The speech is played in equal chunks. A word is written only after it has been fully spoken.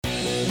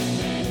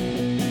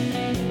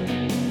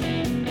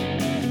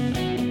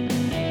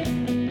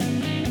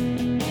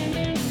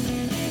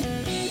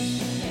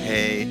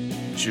Hey,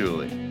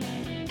 Julie.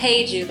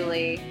 Hey,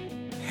 Julie.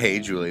 Hey,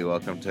 Julie.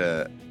 Welcome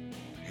to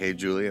Hey,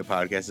 Julie, a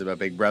podcast about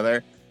Big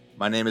Brother.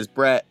 My name is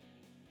Brett.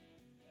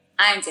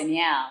 I'm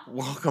Danielle.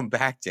 Welcome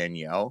back,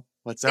 Danielle.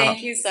 What's up?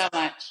 Thank you so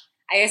much.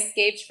 I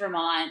escaped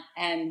Vermont,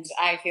 and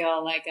I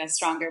feel like a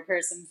stronger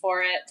person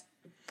for it.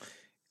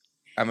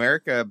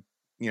 America,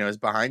 is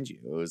behind you.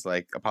 It was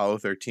like Apollo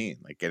 13.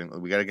 Like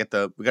we gotta get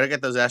those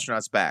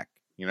astronauts back.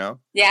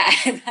 Yeah,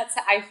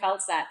 I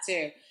felt that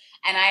too.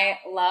 And I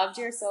loved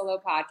your solo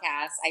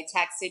podcast. I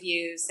texted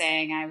you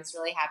saying I was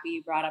really happy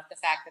you brought up the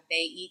fact that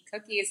they eat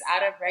cookies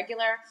out of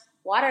regular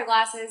water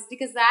glasses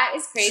because that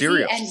is crazy.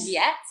 Cereal. And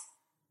yet,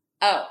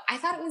 I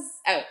thought it was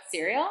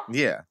cereal.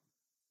 Yeah,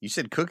 you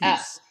said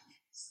cookies.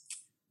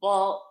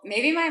 Well,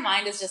 maybe my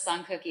mind is just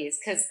on cookies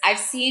because I've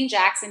seen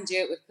Jackson do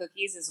it with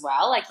cookies as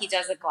well. Like he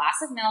does a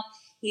glass of milk,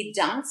 he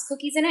dunks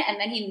cookies in it,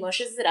 and then he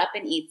mushes it up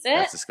and eats it.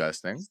 That's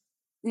disgusting.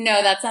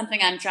 No, that's something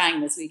I'm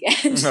trying this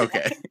weekend.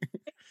 Okay.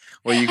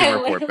 Well, you can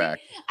report back.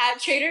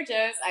 At Trader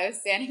Joe's, I was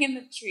standing in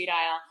the treat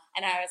aisle,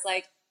 and I was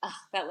like, oh,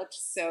 that looked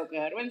so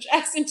good. When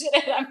Jackson did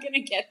it, I'm going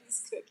to get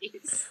these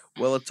cookies.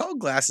 Well, a tall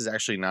glass is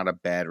actually not a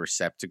bad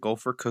receptacle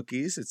for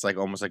cookies. It's like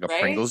almost like a Right?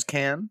 Pringles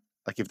can.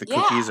 Like if the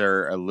cookies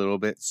are a little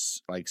bit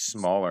like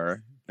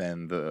smaller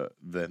than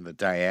the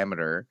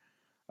diameter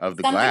of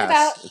the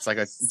glass, it's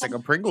like a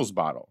Pringles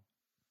bottle.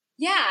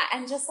 Yeah,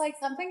 and just like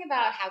something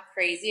about how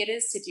crazy it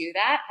is to do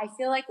that, I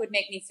feel like would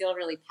make me feel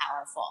really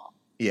powerful.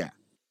 Yeah.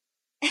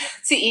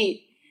 To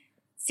eat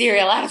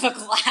cereal out of a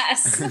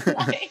glass.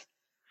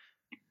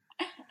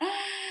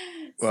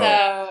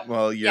 Well,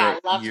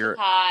 love the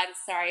pod.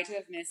 Sorry to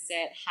have missed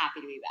it.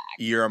 Happy to be back.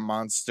 You're a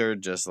monster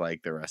just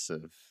like the rest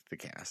of the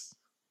cast.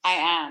 I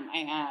am.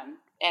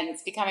 And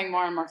it's becoming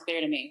more and more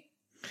clear to me.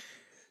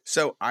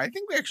 So I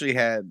think we actually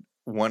had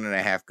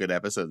 1.5 good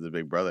episodes of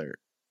Big Brother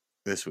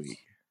this week.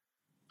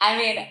 I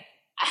mean,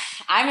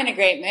 I'm in a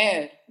great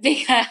mood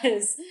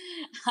because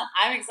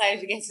I'm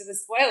excited to get to the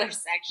spoiler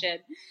section.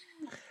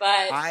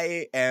 But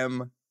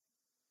I'm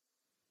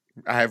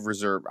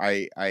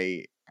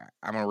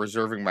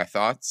reserving my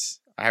thoughts.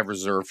 I have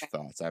reserved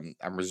thoughts. I'm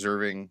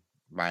reserving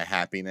my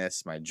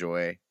happiness, my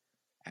joy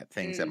at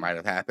things that might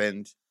have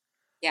happened.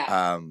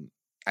 Yeah.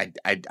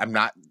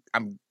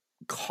 I'm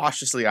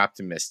cautiously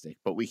optimistic,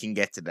 but we can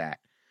get to that.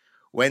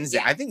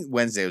 Wednesday, I think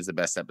Wednesday was the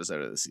best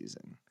episode of the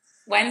season.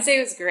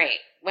 Wednesday was great.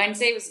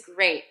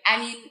 I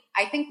mean,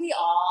 I think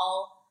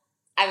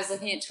I was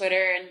looking at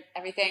Twitter and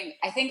everything.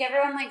 I think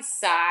everyone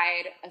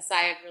sighed a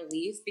sigh of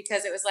relief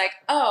because it was like,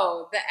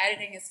 oh, the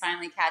editing is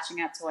finally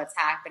catching up to what's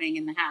happening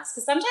in the house.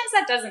 Because sometimes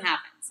that doesn't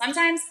happen.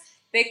 Sometimes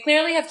they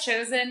clearly have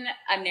chosen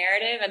a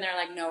narrative and they're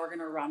like, no, we're going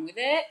to run with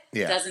it.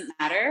 Yeah. It doesn't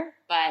matter,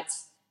 but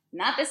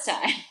not this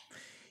time.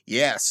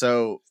 Yeah,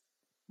 so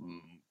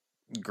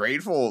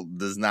Grateful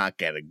does not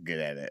get a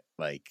good edit.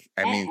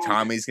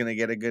 Tommy's going to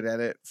get a good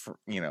edit for,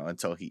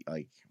 until he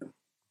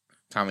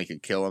Tommy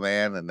could kill a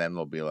man, and then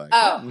they'll be like,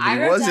 he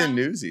was in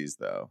Newsies,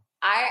 though.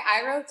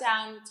 I wrote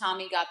down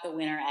Tommy got the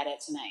winner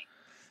edit tonight.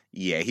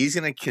 Yeah, he's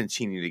going to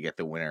continue to get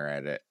the winner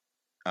edit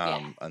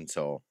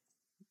until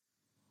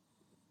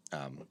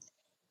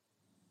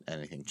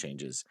anything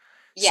changes.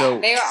 Yeah,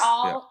 so, they were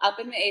all up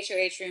in the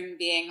HOH room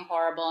being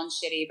horrible and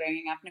shitty,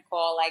 bringing up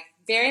Nicole,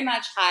 very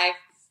much hive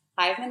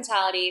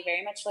mentality,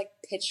 very much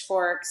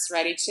pitchforks,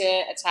 ready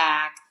to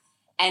attack.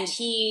 And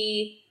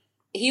he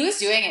was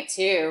doing it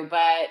too,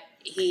 but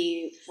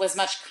he was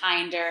much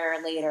kinder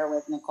later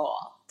with Nicole.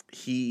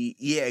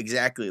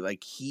 Exactly.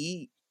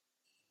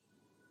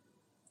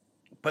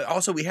 But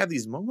also we have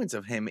these moments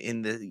of him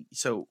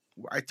so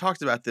I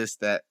talked about this,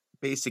 that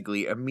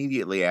basically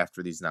immediately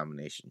after these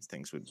nominations,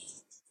 things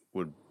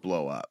would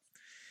blow up.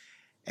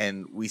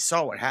 And we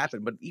saw what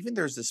happened, but even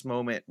there's this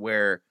moment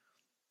where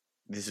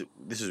this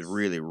is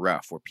really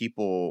rough,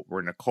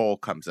 where Nicole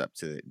comes up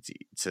to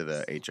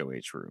the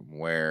HOH room,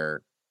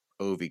 where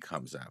Ovi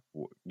comes up,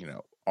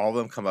 all of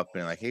them come up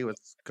and like, hey,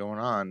 what's going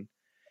on?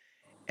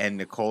 And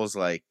Nicole's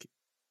like,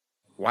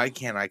 why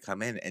can't I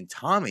come in? And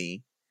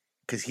Tommy,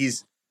 because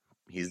he's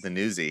the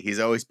newsie, he's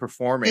always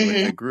performing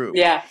with the group.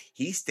 Yeah.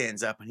 He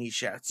stands up and he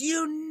shouts,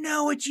 you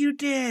know what you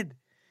did?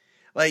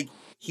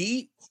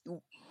 He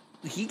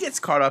gets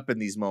caught up in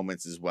these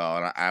moments as well.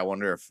 And I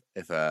wonder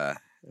if a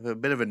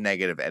bit of a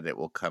negative edit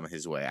will come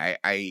his way.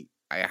 I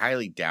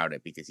highly doubt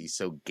it because he's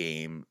so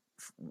game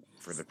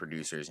for the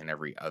producers in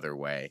every other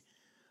way.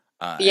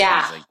 He's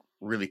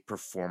really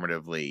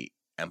performatively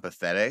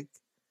empathetic.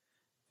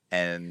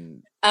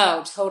 And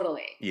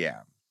totally.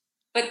 Yeah.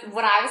 But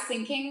what I was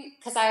thinking,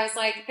 because I was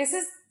like, this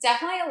is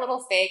definitely a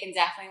little fake and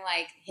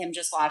definitely him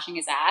just washing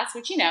his ass,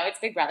 which, it's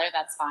Big Brother,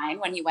 that's fine,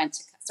 when he went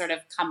to sort of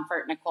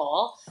comfort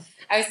Nicole.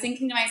 I was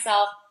thinking to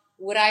myself,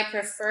 would I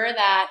prefer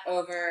that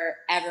over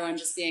everyone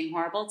just being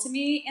horrible to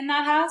me in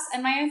that house?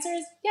 And my answer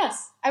is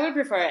yes, I would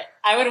prefer it.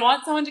 I would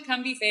want someone to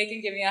come be fake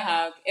and give me a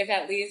hug if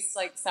at least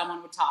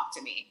someone would talk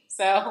to me.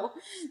 So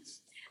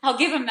I'll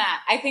give him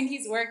that. I think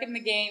he's working the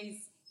games.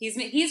 He's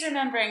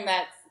remembering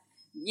that,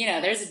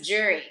 there's a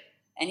jury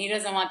and he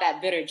doesn't want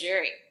that bitter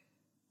jury.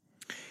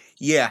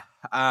 Yeah.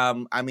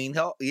 I mean,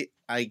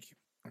 like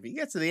if he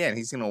gets to the end,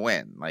 he's gonna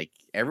win. Like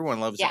everyone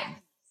loves Yeah. him,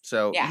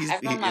 so Yeah,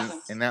 everyone loves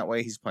him. in that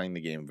way, he's playing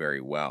the game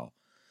very well.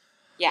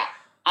 Yeah.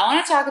 I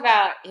want to talk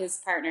about his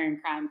partner in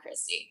crime,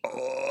 Christy.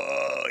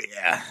 Oh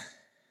yeah,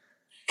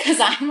 Because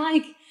I'm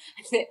like,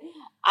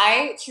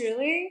 I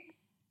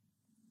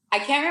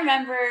can't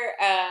remember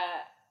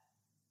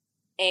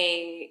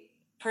a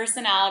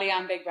personality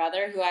on Big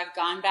Brother who I've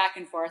gone back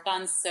and forth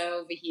on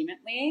so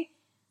vehemently.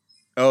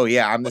 oh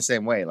yeah, I'm the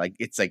same way. Like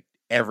it's like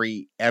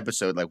every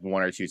episode, like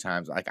 1 or 2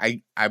 times. Like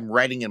I'm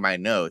writing in my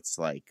notes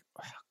like,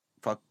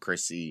 fuck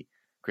Christy,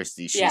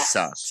 she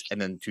sucks, and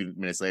then 2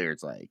 minutes later,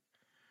 it's like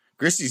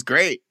Christy's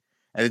great,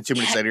 and then 2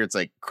 minutes later, it's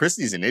like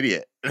Christy's an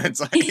idiot, and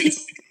it's like.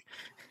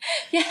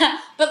 Yeah,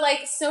 but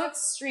like so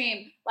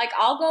extreme. Like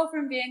I'll go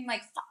from being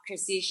like, fuck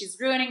Christy, she's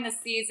ruining the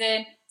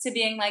season, to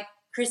being like,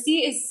 Christy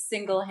is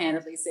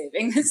single-handedly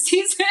saving the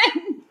season.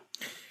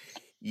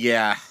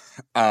 Yeah.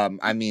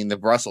 I mean the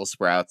Brussels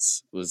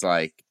sprouts was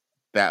like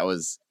that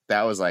was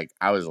like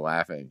I was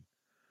laughing.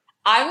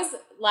 I was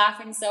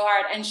laughing so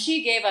hard, and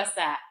she gave us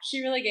that.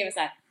 She really gave us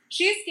that.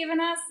 She's given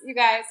us, you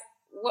guys,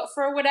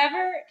 for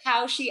whatever,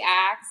 how she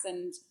acts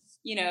and,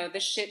 you know,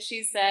 the shit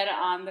she said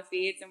on the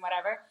feeds and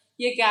whatever,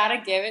 you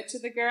gotta give it to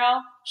the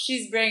girl.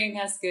 She's bringing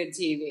us good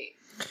TV.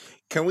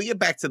 Can we get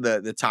back to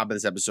the top of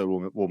this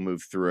episode? We'll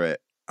move through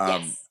it.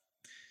 Yes.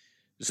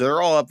 So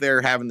they're all up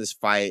there having this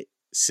fight.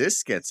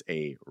 Sis gets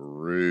a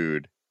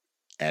rude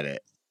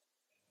edit.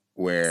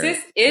 Where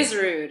Sis is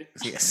rude.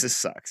 Yeah, Sis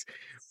sucks.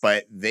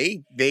 But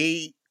they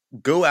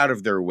go out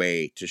of their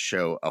way to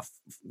show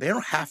they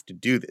don't have to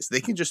do this.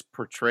 They can just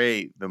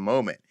portray the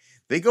moment.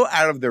 They go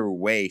out of their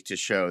way to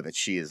show that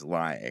she is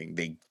lying.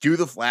 They do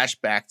the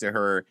flashback to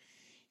her,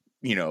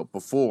 you know,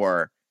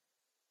 before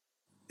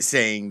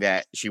saying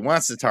that she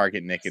wants to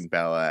target Nick and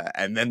Bella,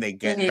 and then they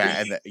get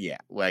back. And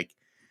like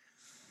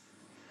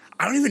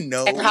I don't even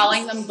know. And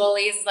calling them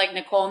bullies, like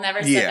Nicole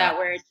never said that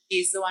word.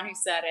 She's the one who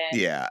said it.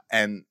 Yeah,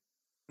 and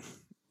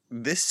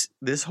this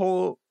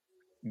whole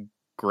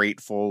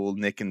grateful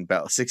Nick and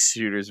Bella 6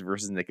 shooters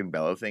versus Nick and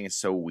Bella thing is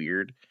so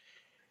weird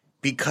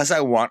because I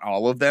want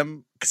all of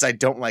them, because I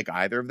don't like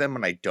either of them,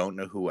 and I don't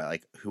know who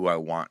I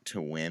want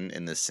to win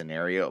in this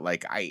scenario.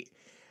 Like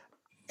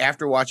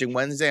after watching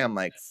Wednesday, I'm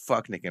like,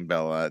 fuck Nick and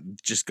Bella,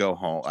 just go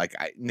home. Like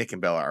Nick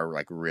and Bella are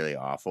like really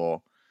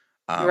awful,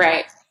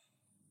 right?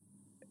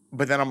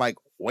 But then I'm like,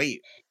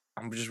 wait,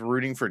 I'm just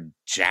rooting for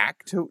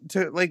Jack to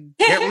like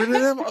get rid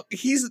of them.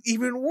 He's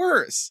even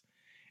worse.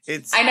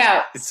 I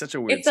know it's such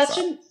a weird.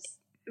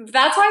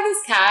 That's why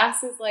this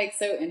cast is like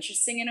so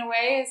interesting in a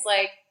way. Is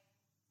like,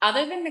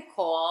 other than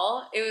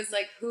Nicole, it was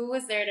like, who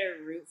was there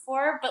to root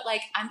for? But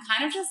like, I'm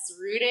kind of just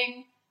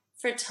rooting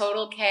for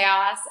total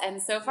chaos,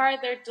 and so far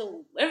they're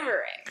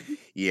delivering.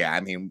 Yeah,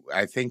 I mean,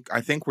 I think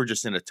we're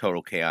just in a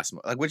total chaos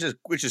mode, like which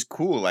is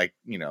cool. Like,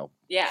 you know,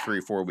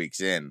 3-4 weeks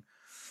in.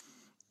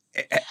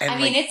 And I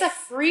mean, it's a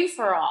free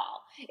for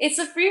all. It's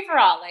a free for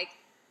all. Like,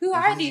 who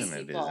are these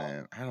people? It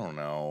isn't. I don't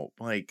know.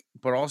 Like,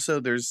 but also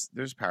there's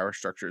power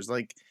structures.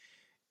 Like,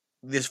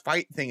 this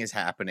fight thing is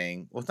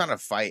happening. Well, it's not a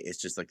fight.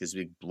 It's just like this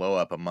big blow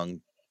up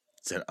among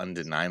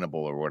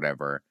undeniable or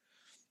whatever.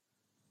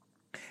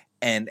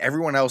 And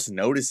everyone else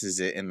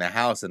notices it in the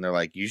house, and they're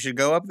like, "You should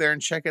go up there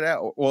and check it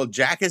out." Well,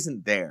 Jack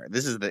isn't there.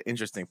 This is the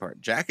interesting part.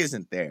 Jack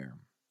isn't there.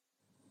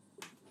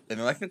 And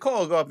they're like,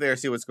 Nicole, go up there,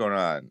 see what's going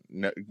on.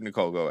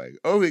 Nicole, go away.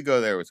 Oh, we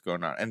go there, what's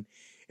going on?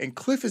 And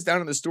Cliff is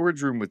down in the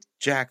storage room with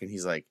Jack, and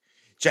he's like,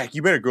 Jack,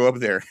 you better go up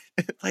there.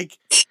 like,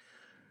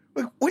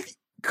 what?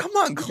 Come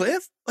on,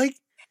 Cliff. Like,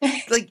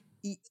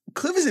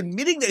 Cliff is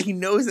admitting that he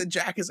knows that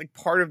Jack is like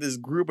part of this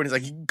group, and he's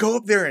like, go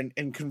up there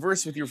and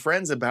converse with your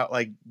friends about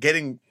like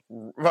getting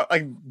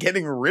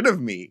rid of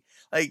me.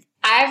 Like,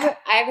 I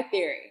have a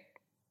theory.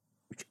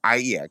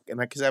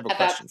 Because I have a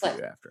question for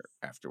you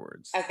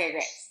afterwards. Okay,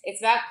 great.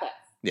 It's about Cliff.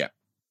 Yeah.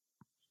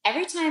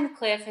 Every time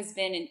Cliff has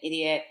been an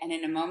idiot and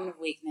in a moment of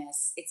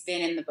weakness, it's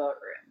been in the boat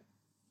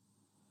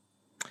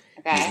room.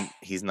 Okay?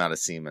 He's not a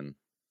seaman.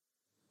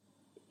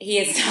 He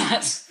is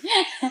not.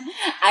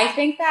 I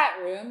think that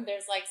room,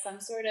 there's like some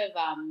sort of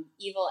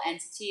evil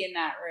entity in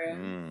that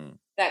room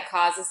that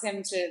causes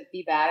him to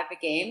be bad at the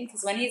game.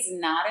 Because when he's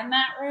not in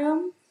that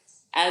room,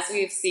 as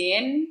we've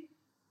seen,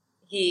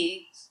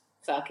 he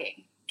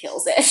fucking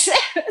kills it.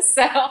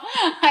 So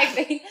I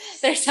think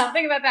there's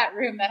something about that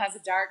room that has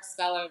a dark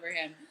spell over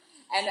him,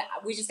 and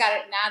we just got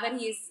it now that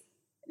he's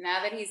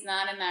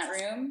not in that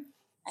room.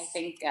 I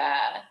think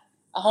a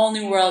whole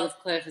new world of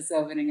Cliff is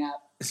opening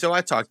up. So I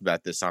talked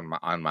about this on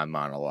my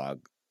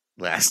monologue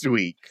last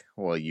week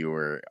while you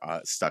were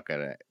stuck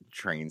at a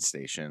train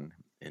station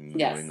in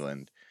New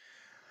England.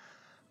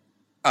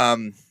 I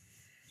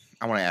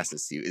want to ask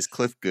this to you: is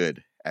Cliff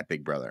good at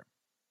Big Brother?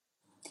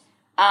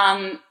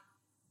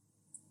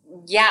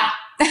 Yeah.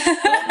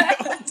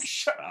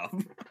 Shut up.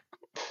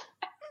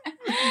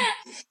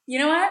 You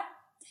know what?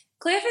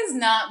 Cliff is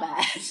not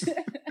bad.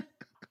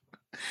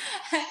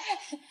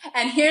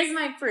 And here's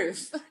my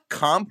proof.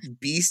 Comp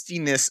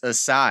beastiness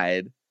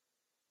aside,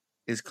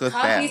 is Cliff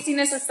bad? Comp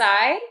beastiness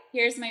aside,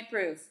 here's my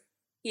proof.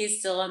 He's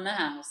still in the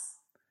house.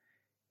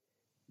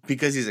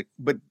 Because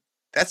but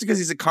that's because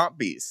he's a comp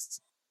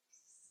beast.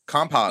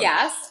 Comp hog.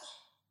 Yes.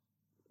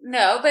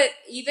 No, but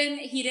even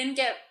he didn't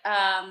get.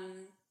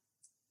 I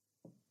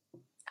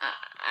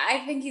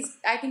think he's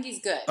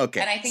good.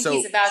 Okay, and I think so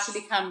he's about to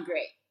become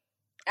great.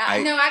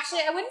 No,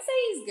 actually, I wouldn't say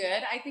he's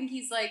good. I think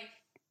he's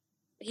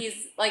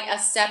like a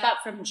step up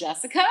from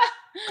Jessica.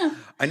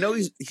 I know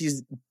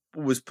he's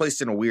was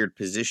placed in a weird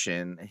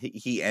position.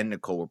 He and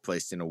Nicole were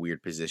placed in a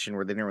weird position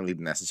where they didn't really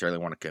necessarily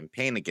want to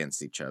campaign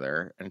against each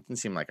other, and it didn't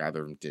seem like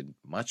either of them did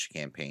much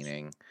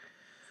campaigning.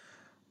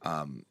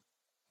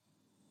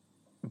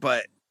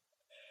 But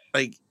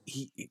like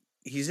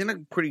he's in a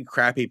pretty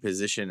crappy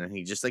position, and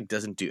he just like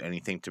doesn't do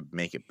anything to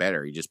make it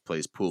better. He just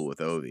plays pool with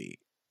Ovi,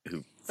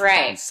 who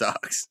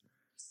sucks.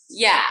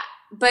 Yeah,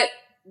 but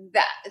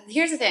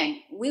here's the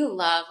thing: we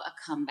love a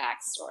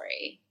comeback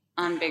story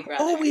on Big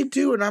Brother. Oh, we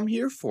do, and I'm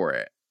here for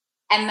it.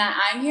 And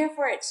I'm here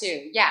for it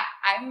too. Yeah,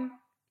 I'm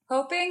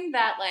hoping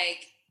that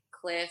like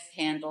Cliff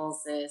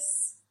handles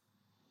this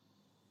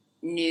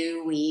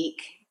new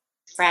week,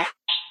 fresh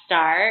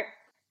start.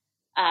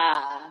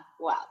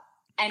 Well,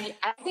 and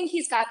I think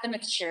he's got the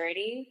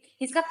maturity.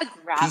 He's got the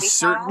gravitas. He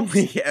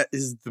certainly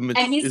is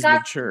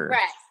mature.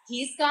 Right.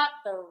 He's got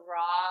the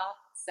raw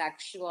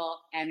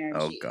sexual energy.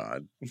 Oh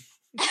God.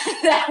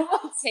 That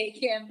will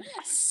take him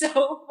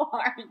so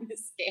far in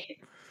this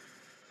game.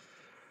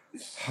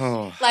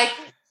 Like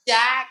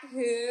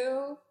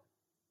Jackson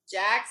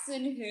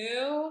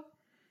who?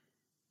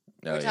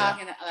 We're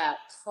talking about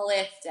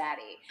Cliff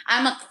Daddy.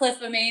 I'm a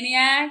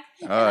Cliffomaniac.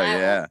 Oh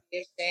yeah.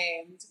 Be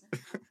ashamed.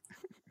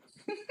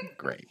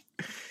 Great.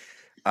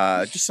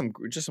 Just some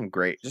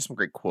great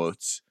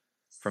quotes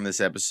from this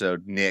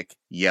episode. Nick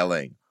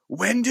yelling,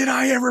 "When did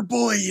I ever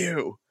bully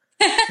you?"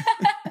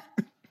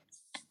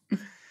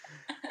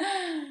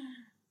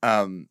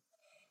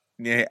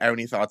 Yeah, have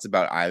any thoughts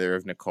about either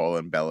of Nicole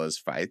and Bella's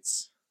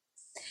fights?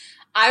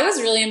 I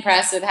was really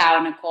impressed with how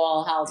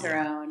Nicole held her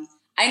own.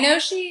 I know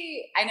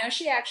she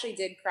actually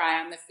did cry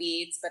on the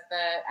feeds, but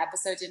the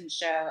episode didn't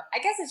show. I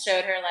guess it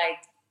showed her like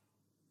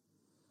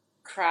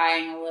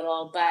crying a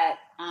little, but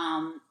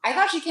I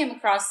thought she came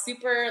across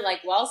super like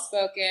well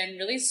spoken,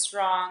 really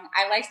strong.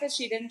 I liked that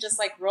she didn't just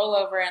like roll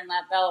over and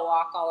let Bella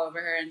walk all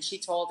over her, and she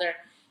called her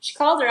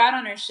out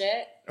on her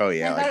shit. Oh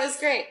yeah, I thought it was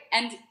great.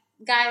 And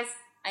guys,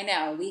 I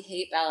know we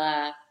hate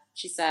Bella.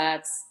 She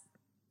sucks.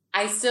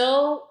 I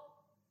still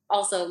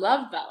also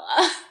love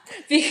Bella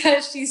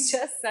because she's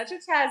just such a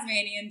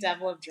Tasmanian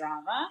devil of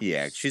drama.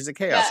 Yeah, she's a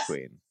chaos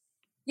queen.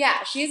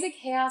 Yeah, she's a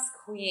chaos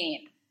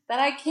queen that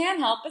I can't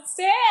help but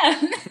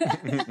stand.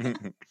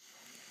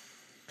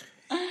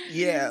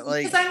 Yeah,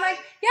 like because I'm like,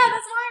 yeah,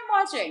 that's why I'm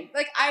watching.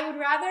 Like, I would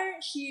rather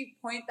she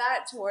point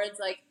that towards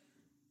like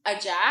a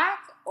Jack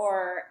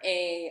or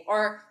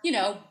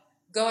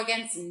go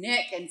against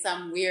Nick in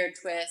some weird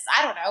twist.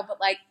 I don't know,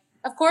 but like,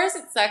 of course,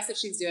 it sucks that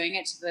she's doing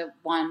it to the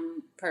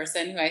one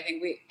person who I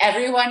think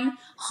everyone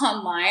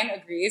online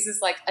agrees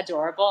is like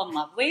adorable and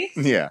lovely.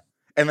 Yeah,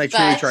 and like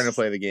truly trying to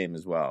play the game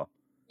as well.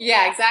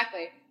 Yeah,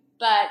 exactly.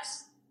 But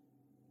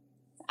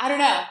I don't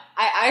know.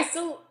 I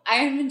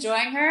am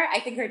enjoying her. I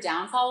think her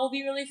downfall will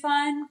be really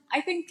fun.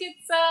 I think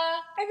it's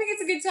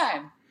a good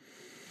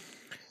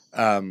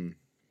time.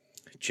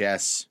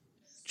 Jess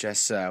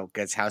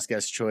gets house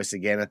guest choice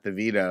again at the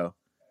veto,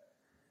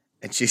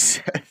 and she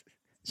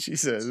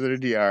says in her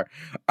DR,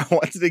 "I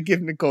wanted to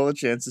give Nicole a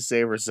chance to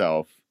save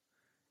herself,"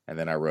 and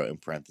then I wrote in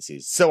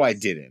parentheses, "so I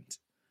didn't."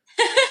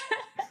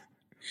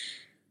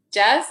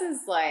 Jess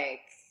is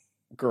like,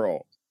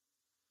 girl.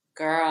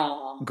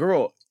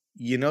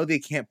 You know they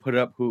can't put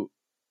up who,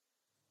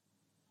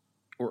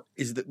 or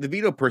is the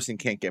veto person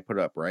can't get put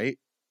up, right?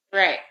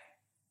 Right.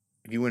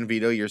 If you win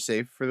veto, you're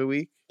safe for the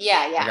week.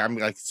 Yeah. Like, I'm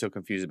like so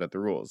confused about the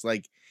rules.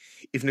 Like,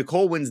 if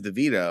Nicole wins the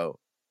veto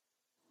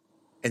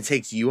and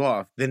takes you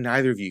off, then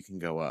neither of you can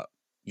go up.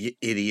 You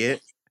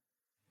idiot.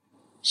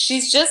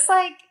 She's just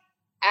like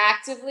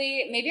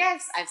actively. Maybe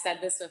I've said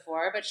this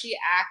before, but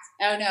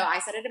oh no, I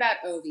said it about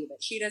Ovi,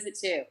 but she does it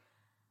too.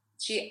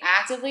 She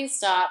actively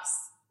stops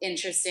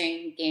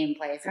interesting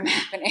gameplay from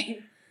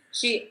happening.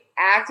 She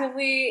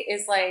actively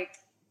is like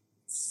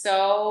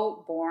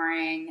so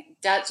boring.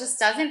 Just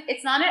doesn't.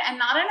 It's not and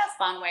not in a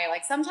fun way.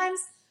 Like sometimes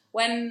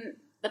when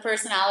the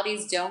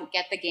personalities don't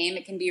get the game,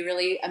 it can be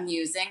really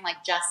amusing,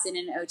 like Justin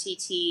in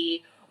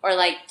OTT or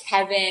like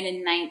Kevin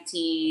in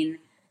 19.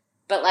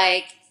 But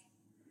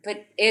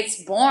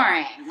it's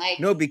boring. Like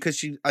no, because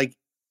she like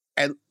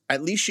at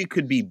least she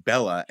could be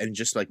Bella and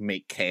just like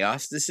make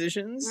chaos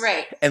decisions,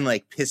 right? And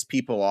like piss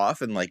people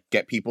off and like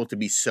get people to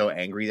be so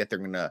angry that they're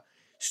gonna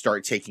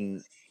start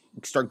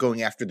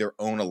going after their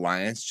own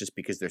alliance just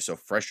because they're so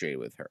frustrated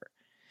with her.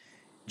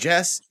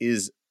 Jess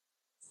is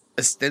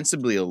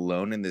ostensibly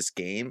alone in this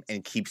game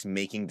and keeps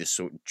making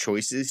the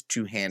choices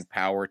to hand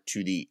power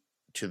to the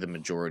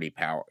majority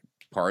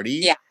party.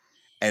 Yeah,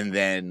 and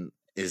then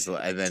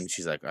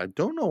she's like, I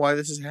don't know why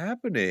this is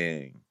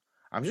happening.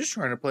 I'm just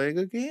trying to play a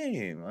good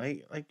game.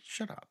 Like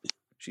shut up.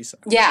 She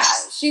sucks. Yeah,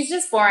 she's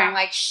just boring.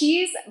 Like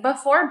she's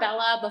before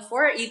Bella,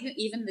 before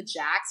even the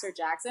Jacks or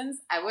Jacksons,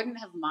 I wouldn't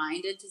have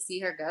minded to see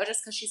her go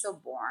just because she's so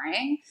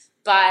boring.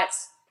 But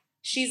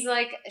she's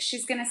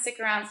gonna stick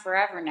around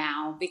forever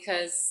now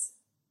because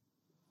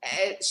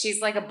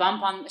she's like a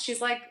bump on.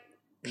 She's like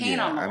paint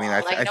on the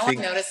wall. Like no one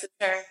notices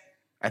her.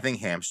 I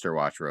think Hamster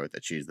Watch wrote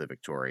that she's the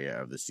Victoria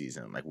of the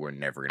season. Like we're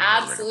never gonna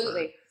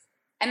absolutely.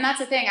 And that's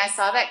the thing. I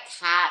saw that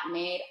Kat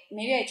made,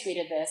 maybe I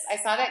tweeted this. I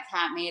saw that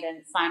Kat made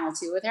a final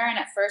 2 with her. And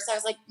at first I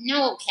was like,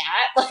 no,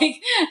 Kat.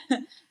 Like,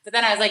 but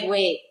then I was like,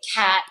 wait,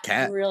 Kat.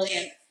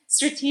 Brilliant.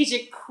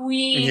 Strategic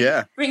queen.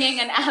 Yeah. Bringing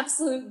an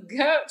absolute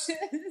goat.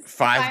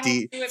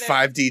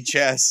 5D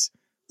chess.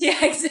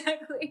 Yeah,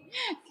 exactly.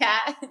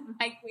 Kat,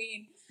 my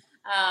queen.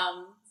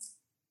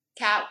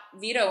 Kat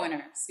veto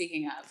winner,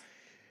 speaking of.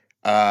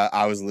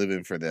 I was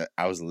living for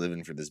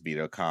this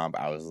veto comp.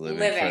 I was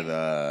living.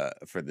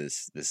 for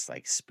this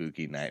like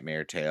spooky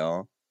nightmare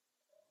tale.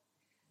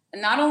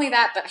 And not only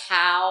that, but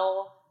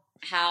how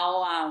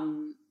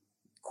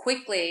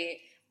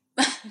quickly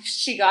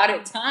she got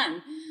it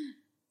done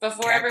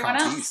before Kat everyone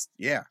else.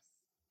 Yeah.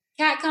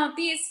 Kat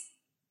Compice.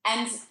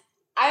 And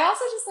I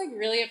also just like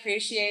really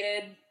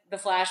appreciated the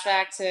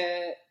flashback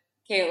to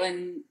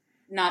Caitlyn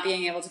not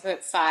being able to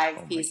put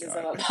 5 pieces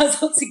of a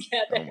puzzle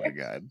together. Oh my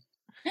God.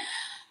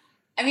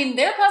 I mean,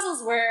 their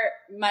puzzles were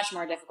much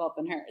more difficult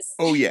than hers.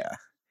 Oh yeah,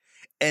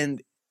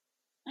 and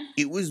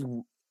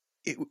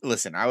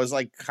listen, I was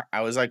like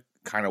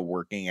kind of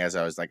working as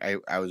I was like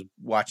I was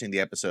watching the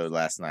episode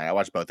last night. I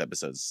watched both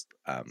episodes.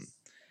 I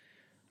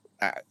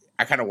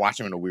kind of watched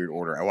them in a weird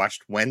order. I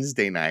watched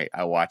Wednesday night.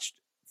 I watched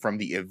from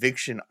the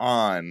eviction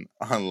on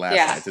last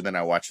night, and then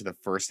I watched the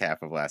first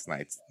half of last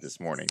night this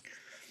morning.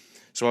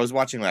 So I was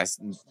watching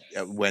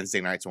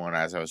Wednesday night's one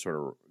as I was sort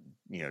of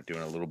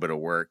doing a little bit of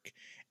work.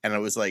 And it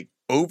was like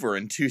over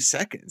in 2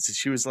 seconds.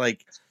 She was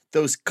like,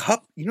 those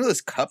cup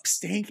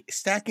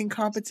stacking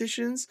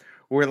competitions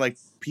where like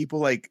people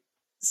like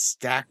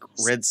stack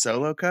red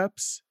Solo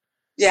cups.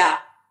 Yeah.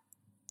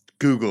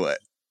 Google it.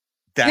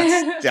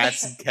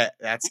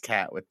 That's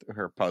Kat with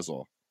her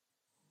puzzle.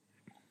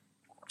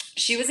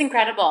 She was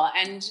incredible.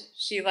 And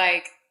she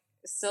like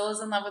still is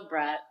in love with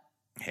Brett.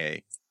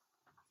 Hey,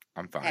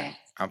 I'm fine. Hey.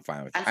 I'm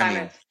fine with it. I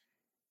mean,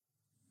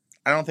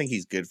 I don't think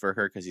he's good for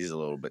her because he's a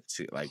little bit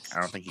too, like, I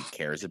don't think he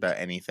cares about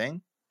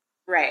anything.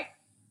 Right.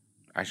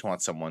 I just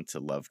want someone to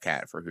love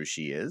Kat for who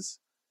she is.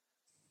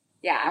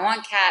 Yeah, I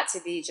want Kat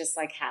to be just,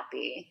 like,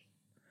 happy.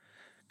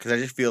 Because I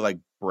just feel like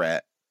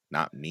Brett,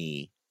 not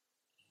me,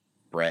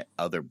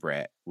 other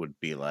Brett, would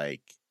be,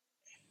 like,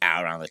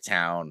 out on the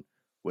town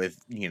with,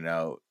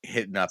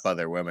 hitting up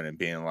other women and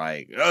being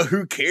like, oh,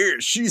 who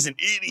cares? She's an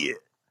idiot.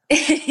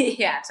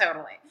 Yeah,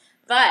 totally.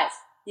 But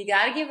you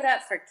got to give it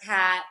up for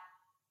Kat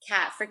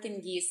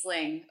freaking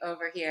Giesling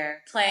over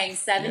here playing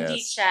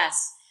 7D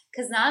chess.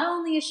 Because not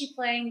only is she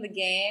playing the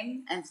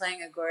game and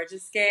playing a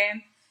gorgeous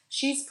game,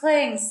 she's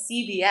playing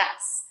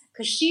CBS.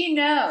 Because she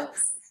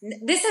knows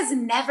this has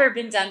never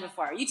been done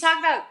before. You talk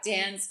about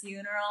Dan's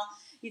funeral.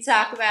 You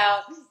talk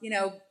about,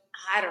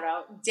 I don't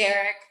know,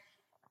 Derek.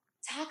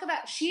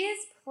 She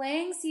is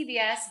playing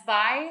CBS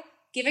by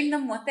giving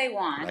them what they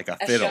want. Like a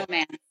fiddle.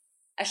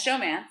 A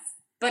showmance.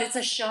 But it's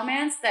a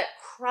showmance that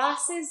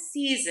crosses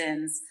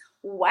seasons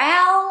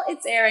while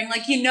it's airing.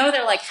 Like,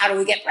 they're like, how do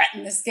we get Brett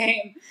in this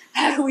game?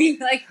 How do we,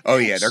 like... Oh,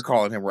 yeah, they're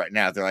calling him right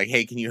now. They're like,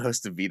 hey, can you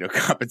host a veto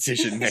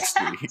competition next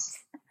week?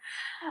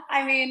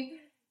 I mean,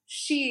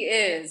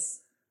 she's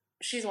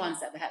one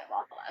step ahead of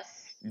all of us.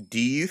 Do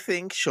you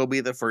think she'll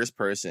be the first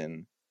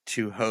person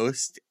to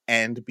host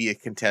and be a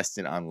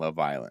contestant on Love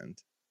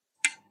Island?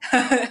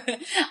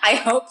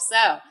 I hope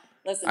so.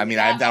 Listen, I mean,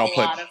 that'll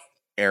put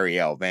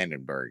Ariel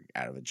Vandenberg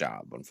out of a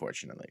job,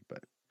 unfortunately,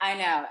 but... I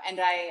know, and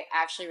I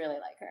actually really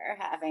like her,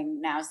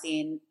 having now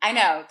seen... I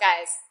know,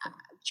 guys,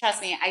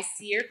 trust me, I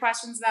see your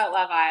questions about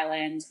Love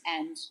Island,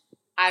 and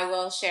I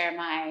will share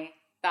my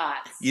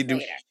thoughts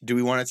later. Do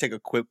we want to take a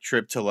quick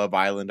trip to Love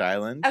Island?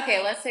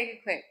 Okay, let's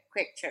take a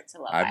quick trip to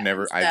Love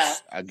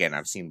Island.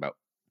 I've seen about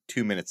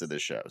 2 minutes of the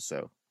show,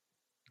 so...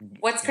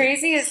 What's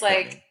crazy is,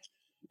 like,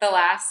 the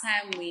last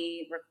time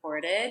we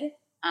recorded,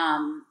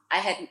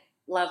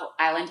 Love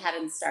Island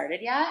hadn't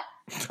started yet.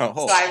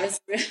 Oh. So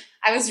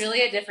I was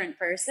really a different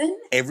person.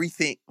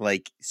 Everything,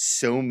 like,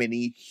 so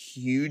many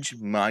huge,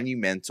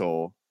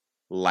 monumental,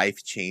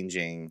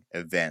 life-changing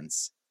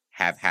events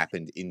have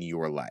happened in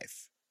your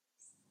life.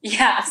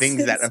 Yeah.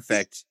 Things that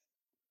affect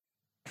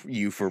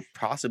you for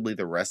possibly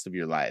the rest of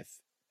your life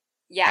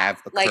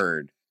have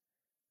occurred.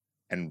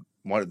 And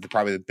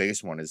probably the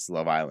biggest one is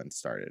Love Island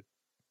started.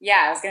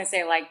 Yeah, I was going to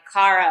say, like,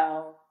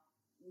 Caro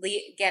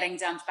getting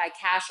dumped by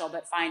Cashel,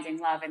 but finding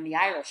love in the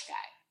Irish guy.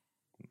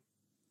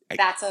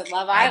 That's a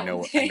Love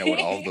Island. I know what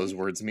all of those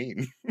words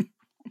mean.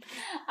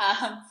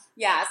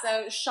 Yeah,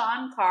 so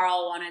Sean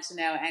Carl wanted to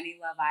know any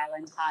Love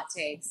Island hot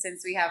takes.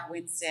 Since we have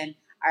Winston,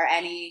 are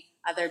any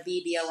other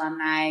BB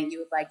alumni you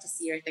would like to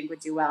see or think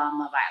would do well on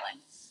Love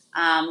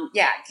Island?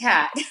 Yeah,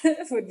 Kat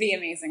would be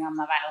amazing on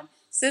Love Island.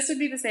 Sis would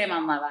be the same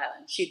on Love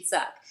Island. She'd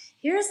suck.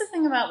 Here's the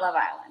thing about Love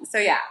Island. So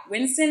yeah,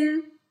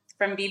 Winston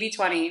from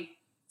BB20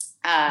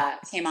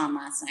 came on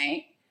last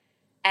night.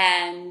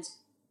 And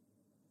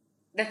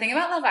the thing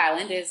about Love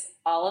Island is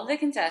all of the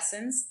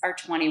contestants are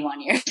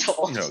 21 years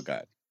old. Oh,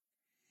 God.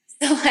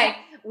 So, like,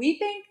 we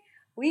think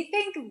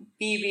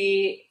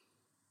BB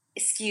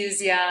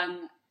skews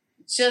young.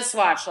 Just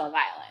watch Love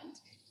Island.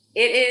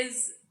 It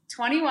is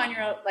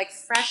 21-year-old, like,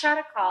 fresh out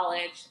of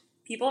college,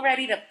 people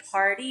ready to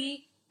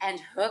party and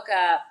hook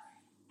up.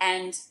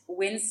 And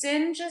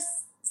Winston just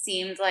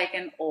seemed like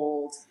an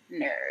old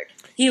nerd.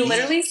 He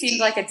literally seemed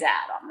like a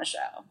dad on the show.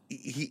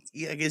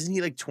 Isn't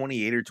he like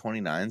 28 or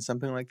 29,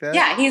 something like that?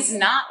 Yeah, he's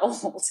not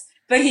old,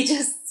 but he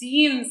just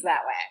seems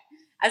that way.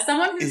 As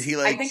someone who's,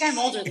 I think I'm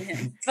older than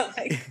him, but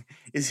like,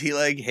 is he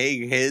like,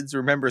 hey kids,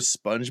 remember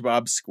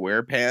SpongeBob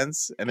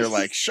SquarePants? And they're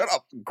like, shut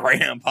up,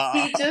 Grandpa.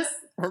 He just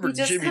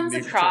comes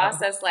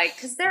across as like,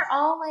 because they're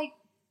all like,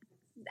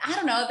 I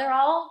don't know, they're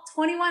all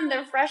 21,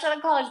 they're fresh out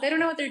of college, they don't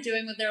know what they're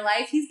doing with their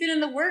life. He's been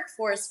in the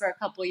workforce for a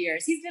couple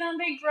years. He's been on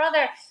Big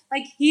Brother.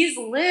 Like, he's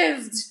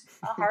lived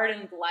a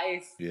hardened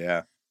life.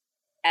 Yeah.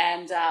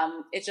 And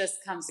it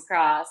just comes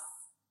across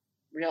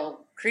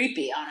real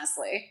creepy,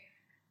 honestly.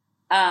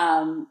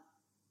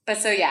 But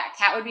so yeah,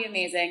 Kat would be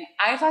amazing.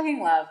 I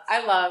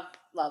love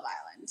Love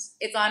Island.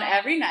 It's on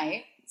every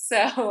night,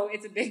 so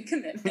it's a big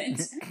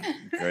commitment.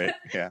 Great,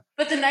 yeah.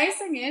 But the nice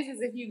thing is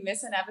if you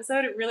miss an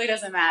episode, it really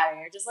doesn't matter.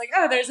 You're just like,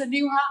 oh, there's a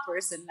new hot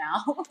person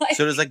now. Like,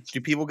 so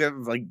do people get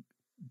like?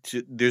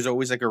 There's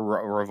always like a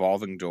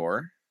revolving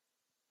door.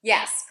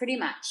 Yes, pretty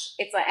much.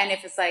 It's like, and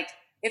if it's like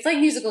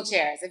musical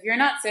chairs. If you're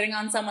not sitting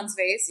on someone's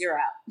face, you're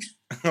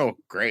out. Oh,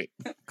 great,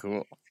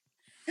 cool.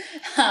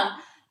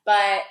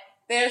 But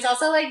there's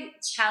also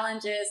like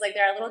challenges, like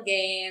there are little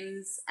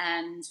games,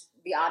 and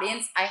the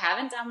audience. I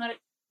haven't downloaded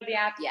the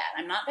app yet.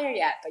 I'm not there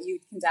yet, but you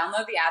can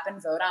download the app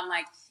and vote on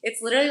like,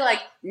 it's literally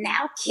like,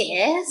 now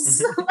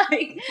kiss.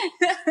 Like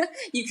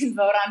you can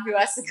vote on who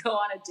has to go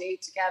on a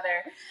date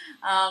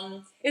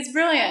together. It's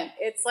brilliant.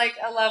 It's like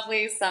a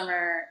lovely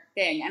summer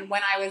thing. And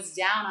when I was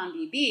down on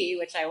BB,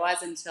 which I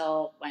was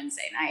until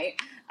Wednesday night,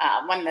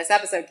 when this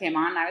episode came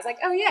on, I was like,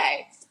 oh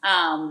yay.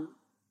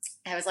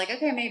 I was like,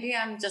 okay, maybe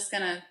I'm just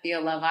going to be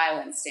a Love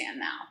Island stan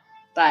now.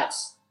 But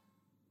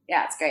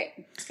yeah, it's great.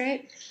 It's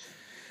great.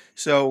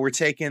 So we're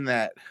taking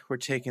that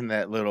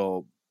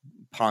little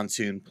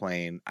pontoon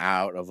plane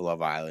out of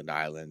Love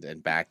Island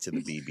and back to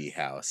the BB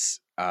house.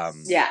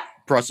 Yeah.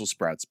 Brussels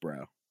sprouts,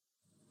 bro.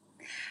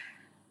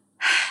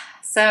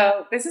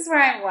 So this is what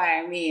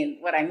I mean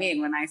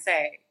when I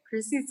say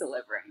Chrissy's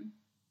delivering.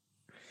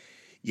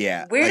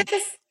 Yeah.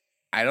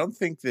 I don't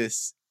think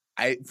this.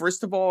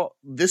 First of all,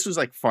 this was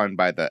like fun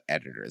by the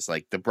editors.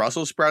 Like the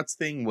Brussels sprouts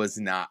thing was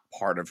not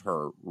part of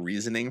her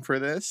reasoning for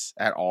this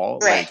at all.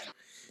 Right.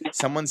 Like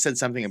someone said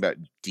something about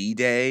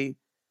D-Day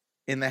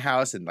in the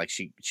house, and like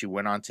she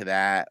went on to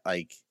that.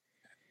 Like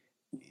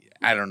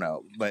I don't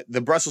know, but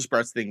the Brussels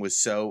sprouts thing was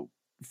so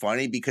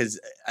funny because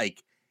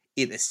like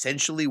it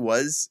essentially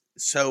was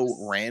so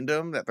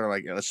random that they're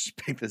like, yeah, let's just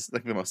pick this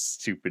like the most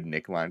stupid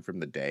Nick line from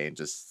the day and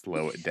just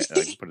slow it down,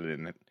 like put it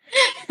in it.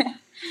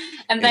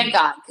 And thank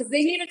God, because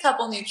they need a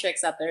couple new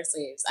tricks up their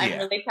sleeves. I'm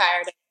really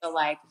tired of the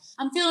like,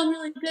 I'm feeling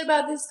really good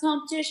about this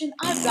competition.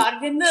 I've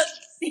got it in the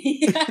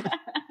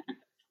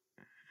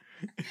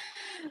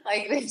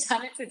like they've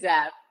done it to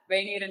death.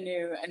 They need a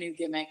new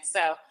gimmick.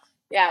 So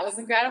yeah, it was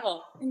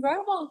incredible.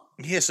 Incredible.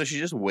 Yeah, so she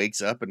just wakes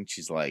up and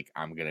she's like,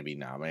 I'm gonna be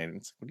nominated.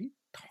 It's like, what are you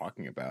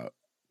talking about?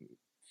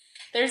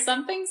 There's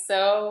something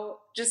so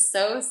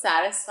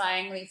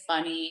satisfyingly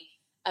funny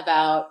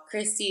about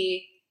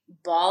Christy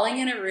bawling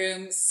in a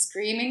room,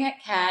 screaming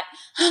at Kat,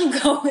 I'm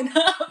going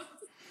up.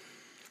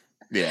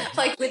 Yeah.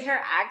 Like with her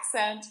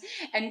accent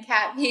and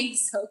Kat being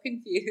so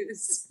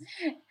confused.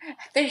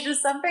 There's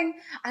just something,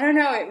 I don't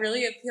know, it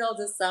really appealed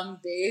to some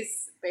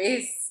base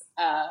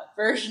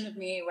version of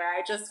me where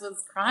I just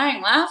was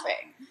crying,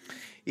 laughing.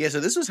 Yeah, so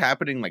this was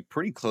happening like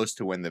pretty close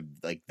to when the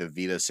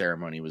veto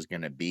ceremony was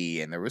going to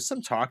be, and there was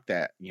some talk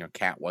that, you know,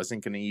 Kat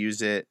wasn't going to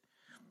use it,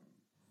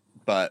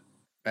 but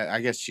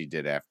I guess she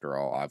did after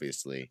all,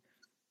 obviously.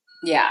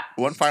 Yeah.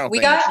 One final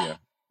thing.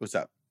 What's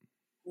up?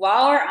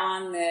 While we're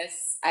on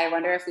this, I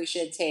wonder if we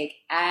should take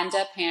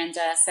Anda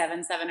Panda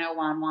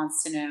 7701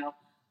 wants to know,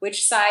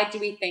 which side do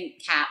we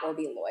think Kat will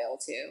be loyal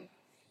to?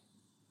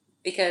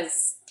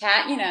 Because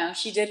Kat, you know,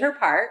 she did her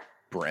part.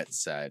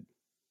 Brett's side.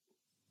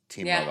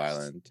 Team Love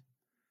Island.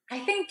 I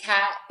think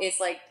Kat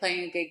is like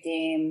playing a good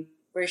game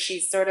where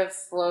she's sort of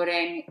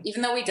floating,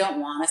 even though we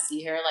don't want to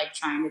see her like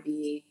trying to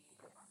be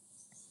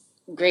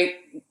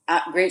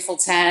Grateful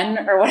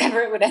 10 or whatever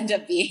it would end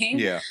up being.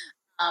 Yeah.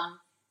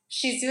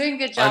 She's doing a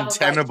good job.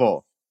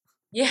 Untenable.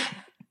 Yeah.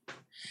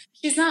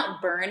 She's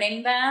not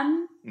burning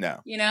them. No.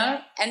 You know?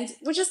 And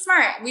which is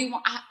smart.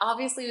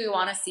 Obviously we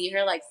want to see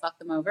her like fuck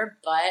them over,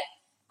 but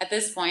at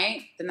this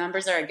point the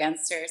numbers are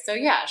against her. So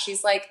yeah,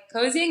 she's like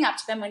cozying up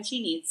to them when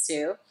she needs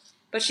to,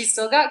 but she's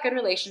still got good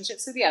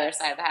relationships with the other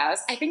side of the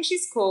house. I think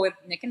she's cool with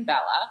Nick and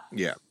Bella.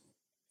 Yeah.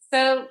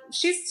 So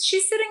she's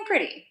sitting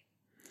pretty.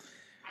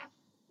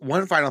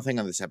 one final thing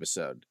on this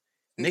episode.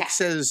 Nick Okay.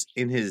 says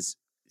in his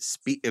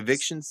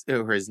evictions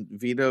or his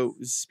veto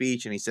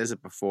speech, and he says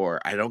it before,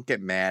 I don't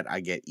get mad, I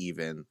get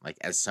even, like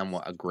as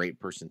someone, a great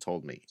person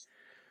told me.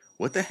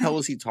 What the hell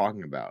is he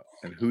talking about?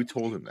 And who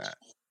told him that?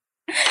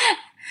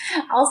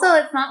 Also,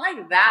 it's not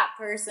like that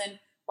person.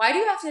 Why do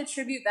you have to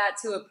attribute that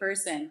to a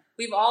person?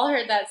 We've all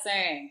heard that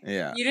saying.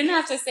 Yeah. You didn't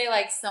have to say,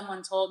 like,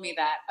 someone told me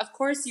that. Of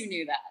course you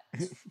knew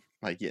that.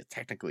 Like, yeah,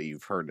 technically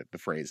you've heard it, the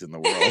phrase in the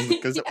world,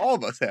 because all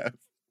of us have.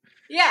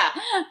 Yeah.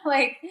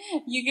 Like,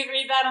 you could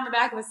read that on the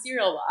back of a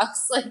cereal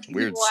box. Like,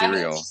 Weird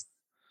cereal.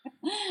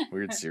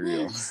 Weird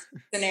cereal.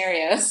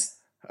 Scenarios.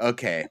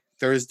 Okay.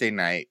 Thursday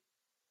night.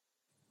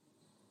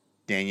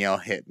 Danielle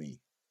hit me.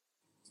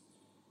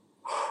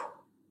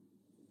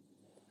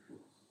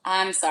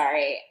 I'm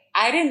sorry.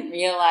 I didn't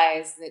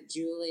realize that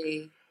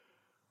Julie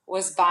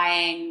was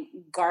buying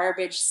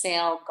garbage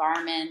sale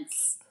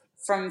garments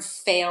from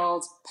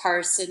failed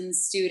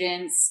Parsons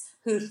students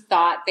who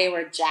thought they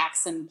were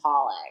Jackson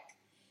Pollock.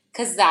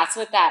 Because that's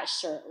what that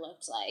shirt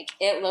looked like.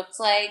 It looked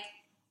like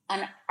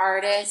an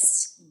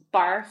artist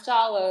barfed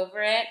all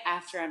over it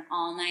after an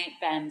all-night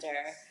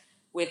bender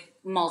with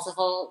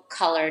multiple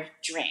colored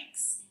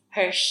drinks.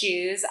 Her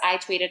shoes, I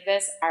tweeted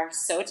this, are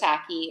so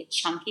tacky,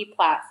 chunky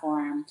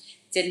platform,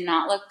 did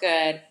not look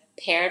good,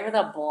 paired with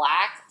a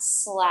black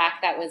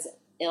slack that was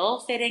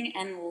ill-fitting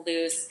and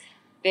loose.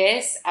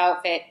 This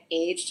outfit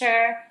aged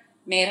her,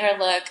 made her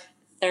look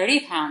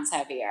 30 pounds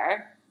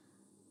heavier.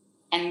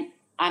 And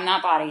I'm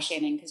not body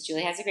shaming because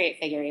Julie has a great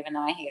figure, even though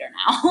I hate her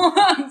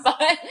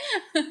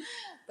now.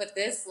 but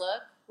this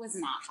look was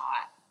not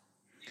hot.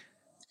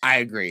 I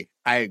agree.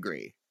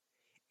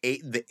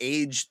 The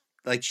age,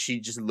 like, she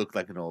just looked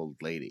like an old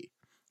lady.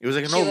 It was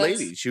like an old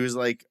lady. She was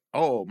like,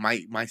 "Oh,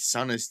 my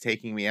son is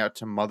taking me out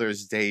to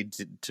Mother's Day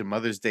to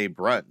Mother's Day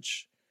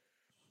brunch."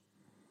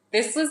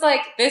 This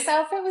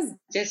outfit was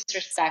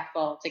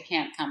disrespectful to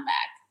Can't Come Back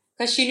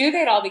because she knew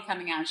they'd all be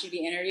coming out and she'd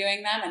be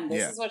interviewing them, and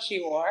this is what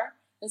she wore.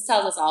 This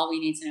tells us all we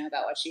need to know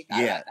about what she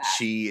thought about that.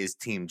 She is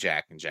Team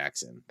Jack and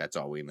Jackson. That's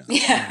all we know.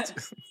 Yeah.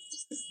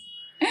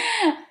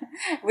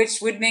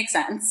 Which would make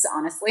sense,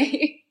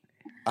 honestly.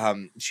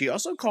 She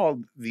also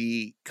called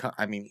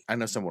I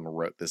know someone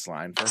wrote this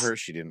line for her.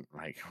 She didn't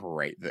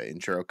write the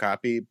intro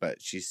copy,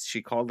 but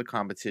she called the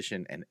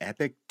competition an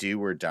epic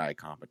do or die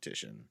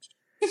competition.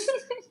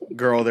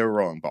 Girl, they were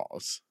rolling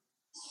balls.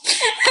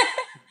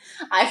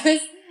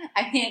 It's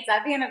at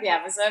the end of the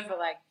episode, but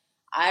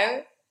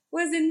I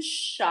was in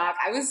shock.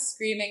 I was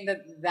screaming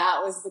that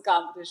was the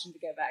competition to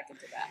get back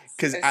into that.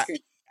 Because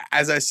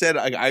as I said,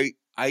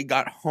 I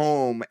got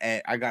home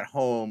in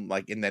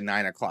the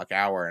 9 o'clock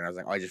hour, and I was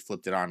like, I just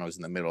flipped it on. I was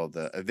in the middle of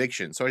the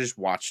eviction, so I just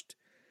watched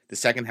the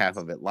second half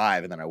of it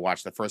live, and then I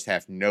watched the first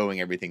half knowing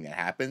everything that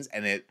happens.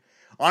 And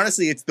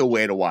honestly, it's the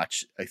way to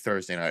watch a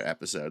Thursday night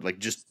episode. Like,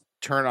 just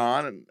turn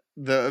on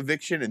the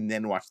eviction and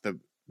then watch the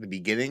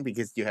beginning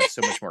because you have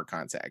so much more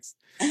context.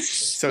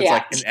 So it's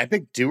like an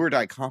epic do or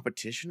die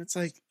competition. It's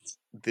like,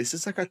 this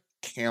is like a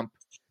camp.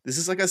 This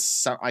is like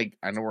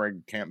I know we're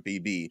at Camp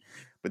BB,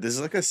 but this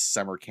is like a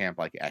summer camp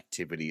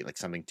activity, like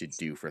something to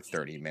do for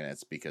 30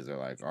 minutes because they're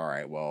like, all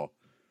right, well,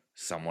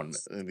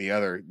 the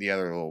other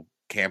little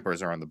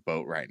campers are on the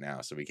boat right now,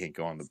 so we can't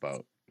go on the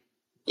boat.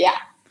 Yeah.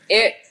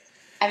 It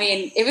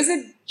was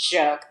a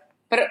joke,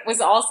 but it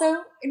was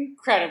also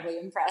incredibly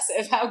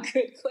impressive how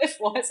good Cliff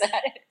was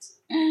at it.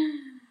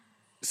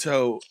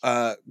 So,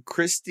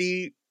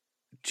 Christy,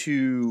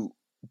 to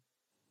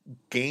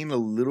gain a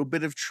little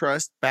bit of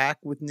trust back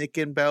with Nick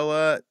and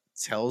Bella,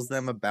 tells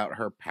them about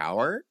her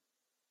power.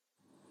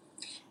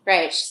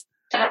 Right. She's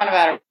talking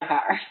about her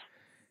power.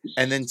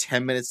 And then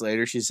 10 minutes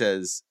later, she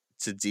says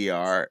to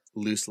DR,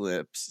 loose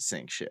lips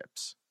sink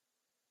ships.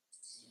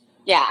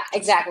 Yeah,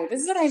 exactly.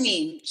 This is what I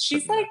mean.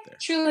 She's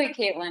truly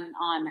Caitlyn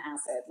on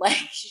acid.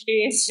 She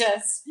is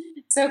just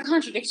so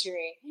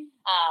contradictory.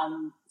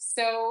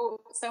 So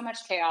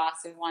much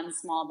chaos in one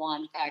small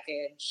blonde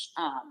package.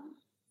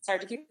 It's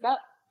hard to keep up.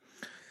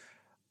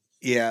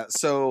 Yeah,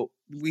 so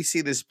we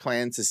see this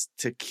plan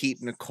to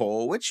keep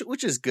Nicole, which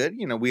is good.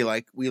 You know, we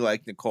like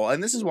Nicole,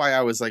 and this is why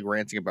I was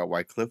ranting about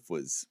why Cliff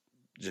was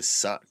just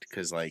sucked,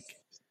 because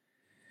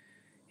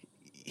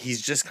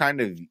he's just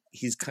kind of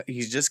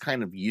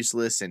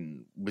useless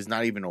and was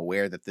not even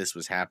aware that this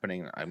was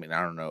happening. I mean,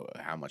 I don't know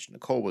how much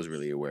Nicole was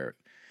really aware.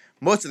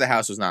 Most of the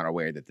house was not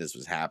aware that this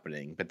was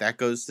happening, but that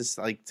goes to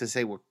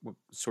say what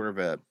sort of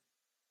a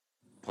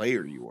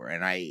player you were.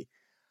 And I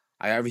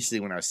obviously,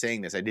 when I was saying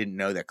this, I didn't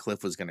know that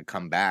Cliff was going to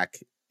come back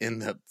in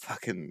the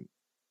fucking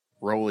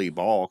rolly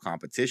ball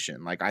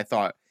competition. I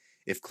thought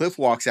if Cliff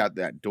walks out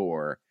that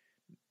door,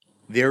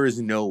 there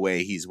is no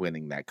way he's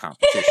winning that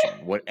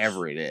competition,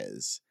 whatever it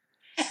is.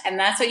 And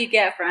that's what you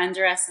get for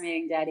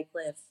underestimating Daddy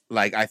Cliff.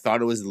 I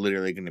thought it was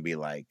literally going to be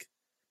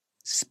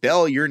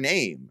spell your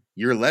name.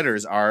 Your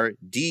letters are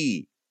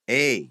D-A-V-I.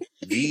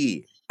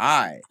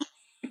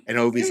 And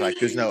Ovi's like,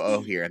 there's no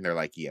O here. And they're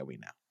like, yeah, we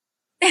know.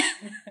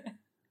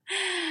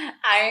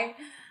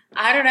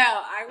 I don't know.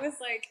 I was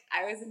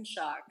in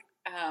shock.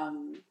 I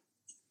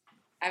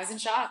was in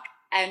shock.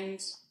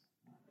 and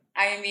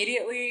I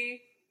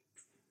immediately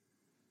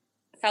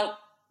felt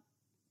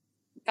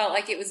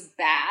like it was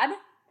bad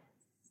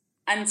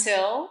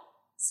until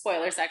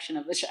spoiler section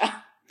of the show.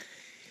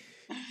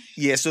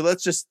 Yeah, so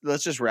let's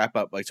just wrap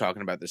up like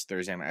talking about this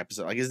Thursday night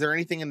episode. Like, is there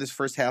anything in this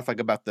first half like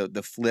about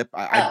the flip?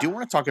 I do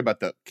want to talk about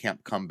the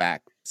camp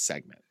comeback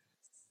segment.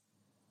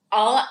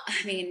 Well,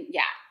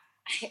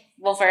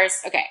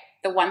 first, okay.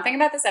 The one thing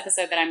about this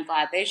episode that I'm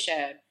glad they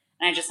showed,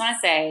 and I just want to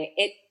say,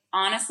 it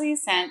honestly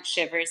sent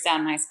shivers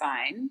down my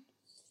spine,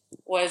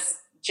 was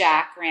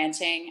Jack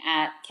ranting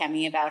at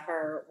Kemi about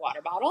her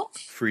water bottle.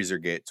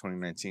 Freezergate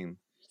 2019.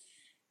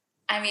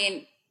 I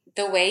mean,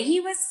 the way he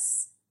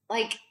was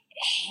like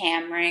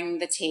hammering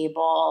the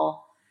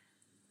table,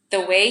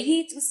 the way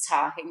he was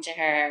talking to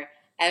her,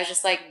 I was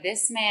just like,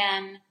 this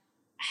man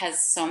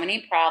has so many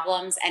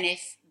problems, and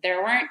if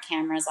there weren't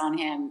cameras on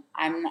him,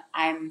 I'm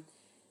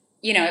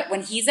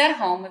when he's at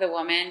home with a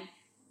woman,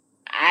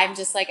 I'm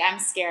just like, I'm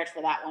scared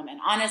for that woman.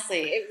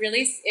 Honestly, it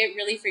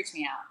really freaks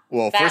me out.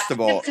 Well, first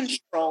of all,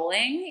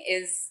 controlling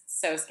is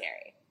so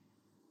scary.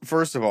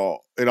 First of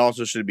all, it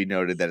also should be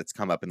noted that it's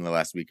come up in the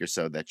last week or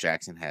so that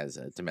Jackson has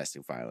a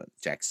domestic violence.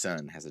 Jack's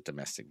son has a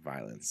domestic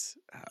violence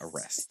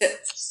arrest.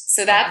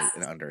 So that's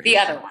the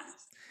other one.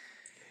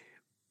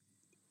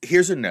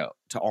 Here's a note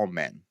to all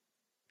men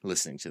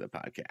listening to the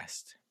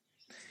podcast.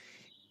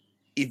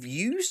 If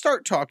you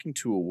start talking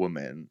to a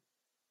woman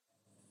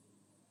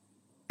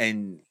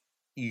and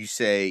you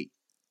say,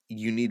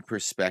 you need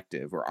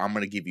perspective, or I'm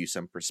going to give you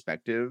some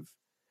perspective,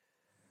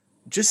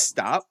 just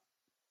stop.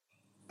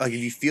 Like, if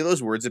you feel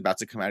those words about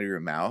to come out of your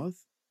mouth,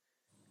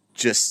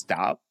 just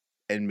stop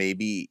and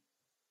maybe,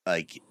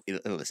 like,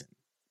 listen.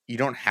 You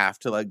don't have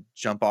to, like,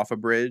 jump off a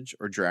bridge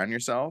or drown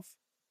yourself,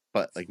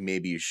 but, like,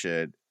 maybe you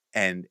should.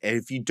 And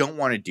if you don't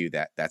want to do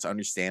that, that's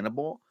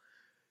understandable.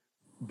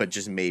 But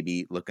just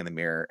maybe look in the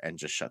mirror and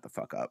just shut the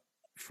fuck up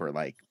for,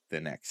 like, the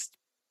next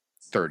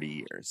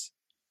 30 years.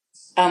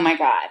 Oh, my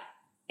God.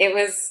 It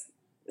was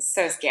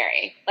so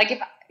scary. Like, if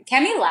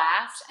Kemi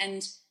laughed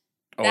and...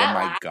 Oh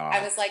my God.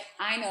 I was like,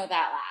 I know that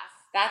laugh.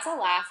 That's a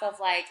laugh of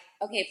like,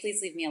 okay,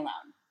 please leave me alone.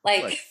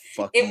 Like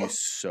fuck you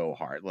so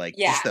hard. Like,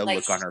 yeah, just the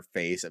look on her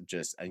face of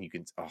just, and you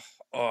can,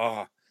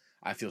 I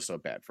feel so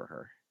bad for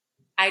her.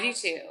 I do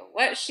too.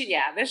 This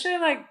should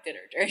have like did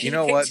her dirty. You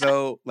know what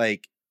though?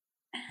 Like,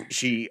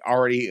 she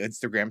already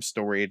Instagram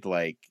storied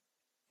like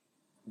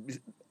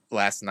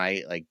last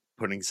night, like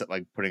putting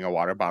a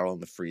water bottle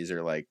in the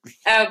freezer. Like,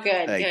 oh,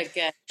 good, like,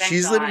 good.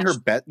 She's living her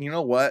best. You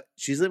know what?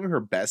 She's living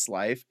her best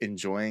life,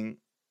 enjoying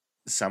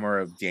summer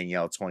of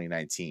Danielle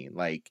 2019.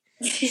 Like,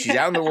 she's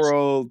out in the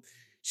world.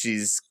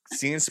 She's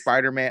seeing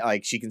Spider-Man.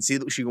 Like, she can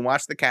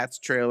watch the Cats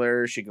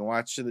trailer. She can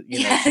watch, she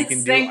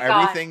can do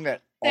everything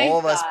that all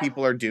of us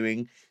people are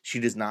doing. She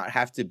does not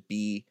have to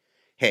be,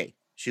 hey,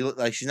 she's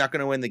not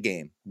going to win the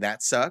game.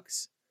 That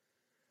sucks.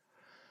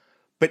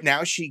 But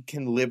now she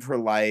can live her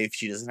life.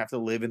 She doesn't have to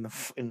live in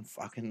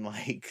fucking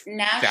like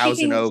now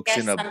Thousand Oaks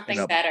in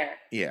something better.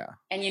 Yeah.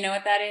 And you know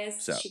what that is?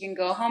 So, she can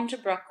go home to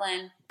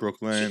Brooklyn.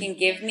 She can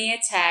give me a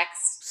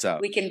text. So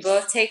we can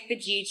both take the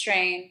G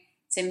train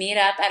to meet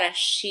up at a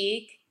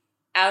chic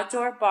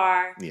outdoor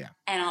bar. Yeah.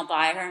 And I'll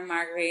buy her a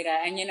margarita.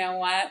 And you know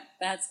what?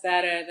 That's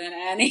better than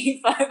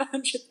any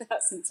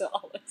 $500,000.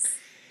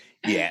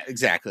 Yeah,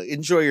 exactly.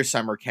 Enjoy your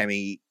summer,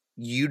 Kemi.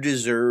 You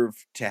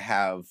deserve to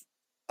have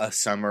a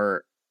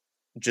summer.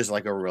 Just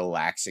like a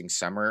relaxing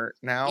summer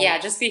now. Yeah,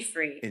 just be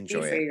free.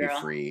 Enjoy it. Be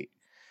free.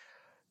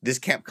 This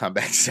camp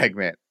comeback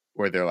segment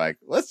where they're like,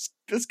 let's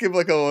give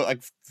like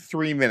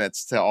 3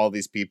 minutes to all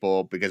these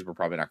people because we're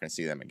probably not going to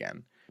see them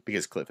again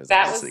because Cliff is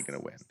obviously going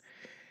to win.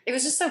 It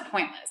was just so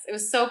pointless. It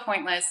was so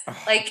pointless.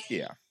 Like,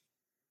 yeah,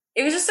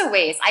 it was just a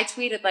waste. I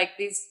tweeted like,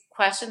 these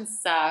questions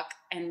suck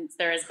and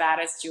they're as bad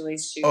as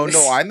Julie's shoes. Oh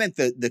no, I meant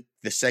the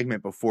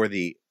segment before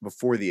the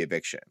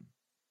eviction.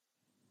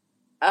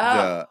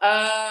 Yeah.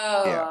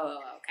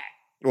 Okay.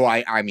 Well,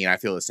 I mean, I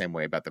feel the same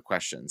way about the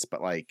questions,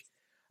 but like,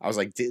 I was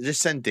like,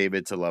 just send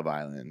David to Love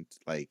Island,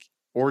 like,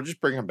 or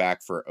just bring him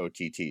back for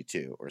OTT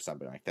too, or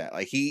something like that.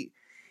 Like they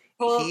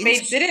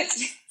did it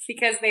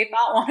because they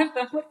thought one of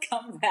them would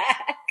come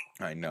back.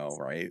 I know,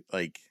 right?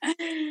 Like,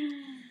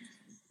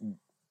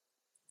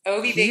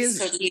 Ovi bakes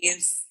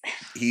cookies.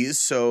 He is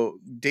so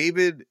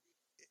David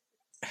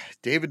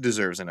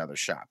deserves another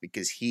shot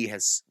because he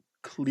has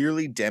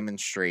clearly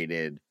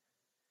demonstrated.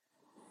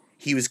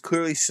 He was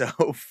clearly so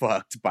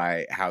fucked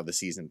by how the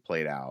season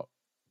played out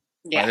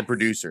by the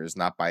producers,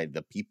 not by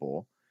the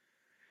people.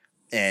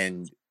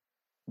 And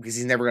because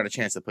he's never got a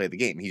chance to play the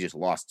game. He just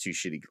lost 2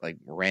 shitty, like,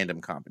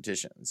 random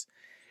competitions.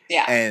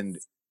 Yeah. And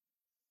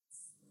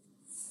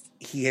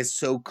he has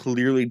so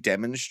clearly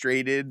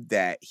demonstrated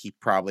that he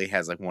probably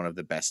has, like, one of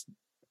the best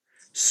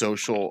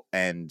social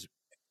and,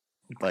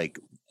 like,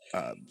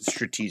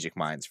 strategic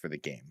minds for the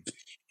game.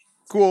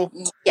 Cool.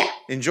 Yeah.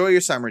 Enjoy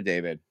your summer,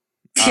 David.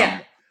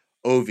 Yeah.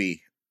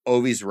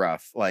 Ovi's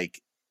rough.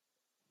 Like,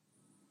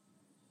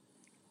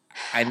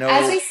 I know.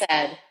 As we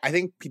said, I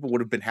think people would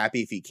have been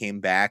happy if he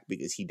came back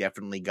because he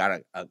definitely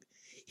got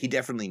he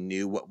definitely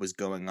knew what was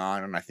going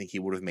on, and I think he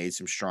would have made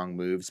some strong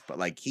moves. But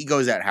like he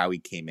goes at how he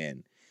came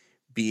in,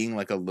 being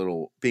like a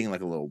little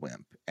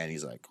wimp, and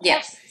he's like, oh,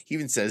 Yes. he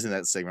even says in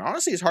that segment,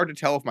 honestly, it's hard to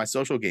tell if my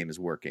social game is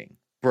working,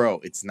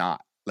 bro. It's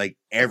not. Like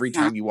every It's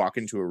not. time you walk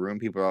into a room,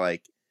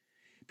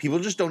 people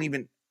just don't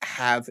even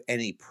have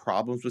any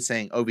problems with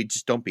saying, Ovi,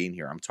 just don't be in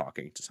here. I'm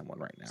talking to someone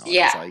right now.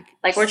 Yeah. It's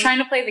like we're trying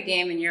to play the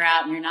game and you're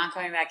out and you're not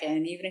coming back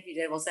in. Even if you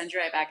did, we'll send you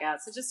right back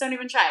out. So just don't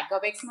even try. Go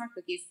bake some more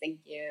cookies. Thank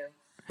you.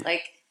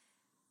 Like,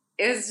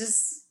 it was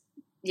just,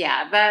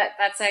 yeah,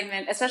 that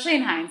segment, especially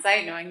in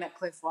hindsight, knowing that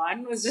Cliff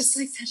won was just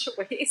like such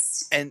a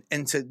waste. And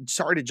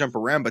sorry to jump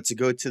around, but to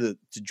go to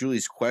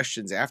Julie's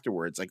questions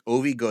afterwards, like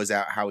Ovi goes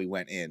out how he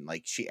went in.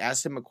 Like she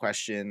asked him a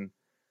question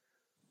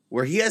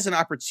where he has an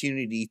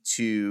opportunity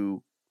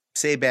to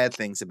say bad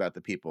things about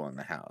the people in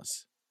the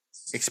house,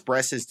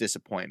 express his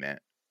disappointment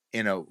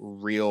in a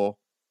real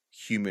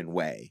human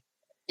way.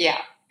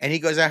 Yeah. And he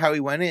goes out how he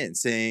went in,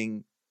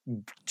 saying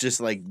just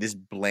like this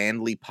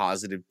blandly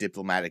positive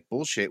diplomatic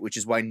bullshit, which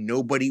is why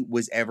nobody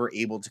was ever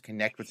able to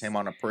connect with him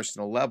on a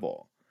personal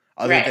level,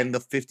 other than the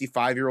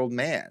 55-year-old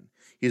man.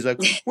 He's like,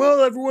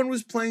 well, everyone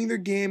was playing their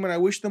game and I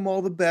wish them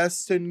all the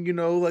best. And, you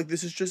know, like,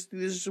 this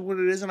is what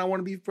it is. And I want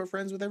to be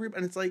friends with everybody.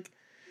 And it's like,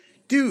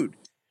 dude,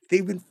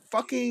 they've been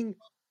fucking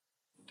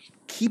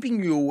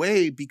keeping you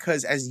away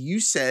because, as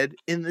you said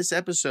in this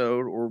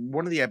episode or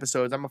one of the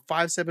episodes, I'm a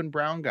 5'7"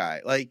 brown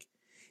guy. Like,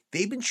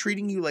 they've been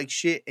treating you like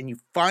shit, and you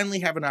finally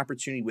have an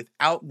opportunity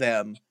without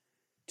them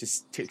to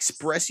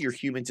express your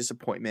human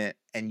disappointment,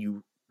 and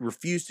you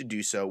refuse to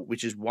do so,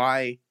 which is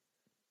why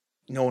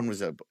no one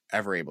was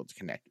ever able to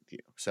connect with you.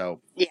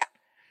 So, yeah,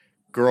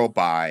 girl,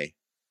 bye.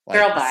 Like,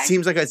 girl, bye.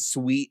 Seems like a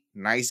sweet,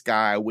 nice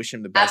guy. I wish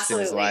him the best in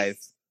his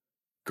life.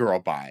 Girl,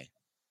 bye.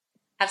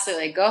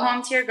 Absolutely. Go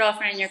home to your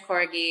girlfriend and your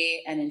corgi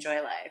and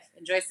enjoy life.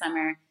 Enjoy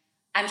summer.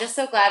 I'm just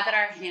so glad that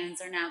our hands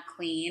are now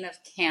clean of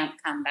camp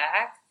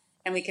comeback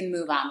and we can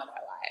move on with our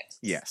lives.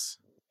 Yes.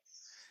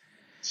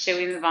 Should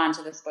we move on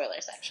to the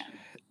spoiler section?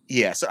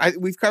 Yeah. So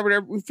we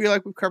feel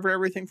like we've covered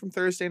everything from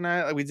Thursday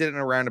night. Like we did it in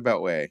a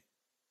roundabout way.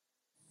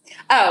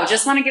 Oh,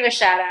 just want to give a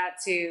shout out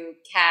to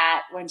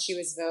Kat when she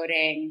was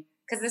voting,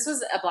 because this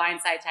was a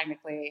blindside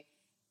technically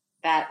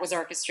that was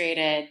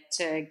orchestrated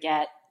to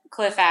get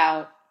Cliff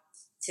out,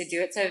 to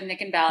do it to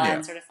Nick and Bella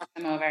and sort of fuck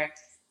them over.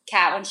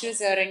 Kat, when she was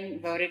voting,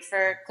 voted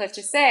for Cliff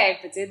to save,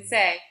 but did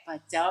say,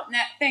 but don't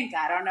think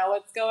I don't know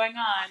what's going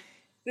on.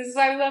 This is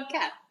why we love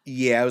Kat.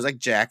 Yeah, it was like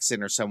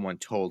Jackson or someone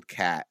told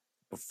Kat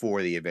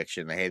before the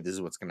eviction, hey, this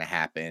is what's going to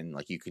happen.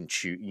 Like you can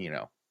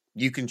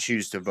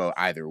choose to vote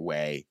either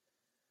way.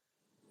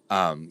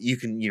 You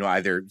can,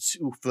 either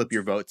flip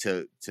your vote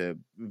to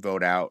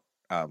vote out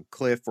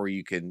Cliff, or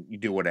you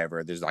do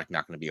whatever. There's like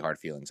not going to be hard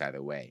feelings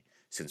either way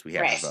since we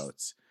have the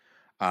votes.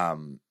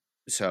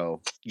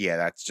 So yeah,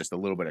 that's just a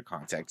little bit of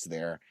context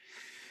there.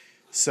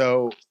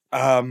 So,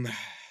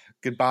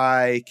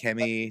 goodbye,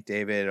 Kemi,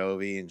 David,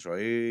 Ovi. Enjoy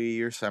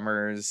your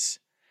summers.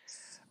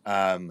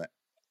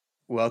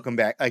 Welcome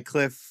back. Like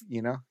Cliff,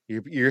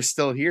 you're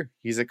still here.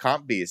 He's a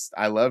comp beast.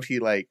 I love he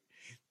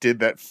did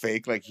that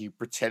fake, like he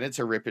pretended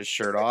to rip his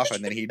shirt off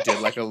and then he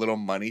did like a little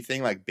money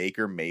thing like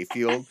Baker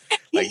Mayfield,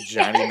 like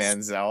Johnny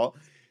Manziel.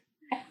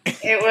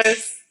 It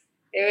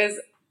was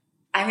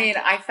I mean,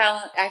 I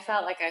felt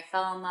like I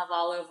fell in love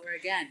all over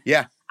again.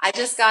 Yeah. I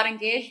just got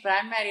engaged, but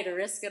I'm ready to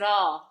risk it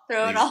all.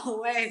 Throw it all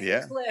away for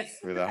the Cliff.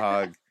 For the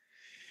hog.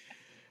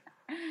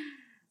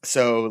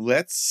 So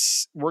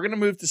we're gonna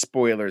move to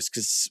spoilers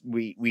because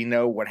we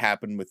know what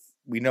happened with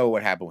the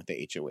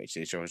HOH.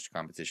 The HOH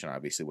competition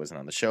obviously wasn't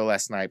on the show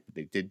last night, but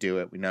they did do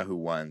it. We know who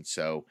won.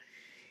 So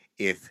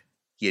if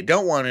you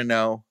don't want to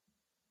know,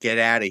 get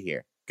out of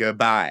here.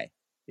 Goodbye.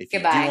 If you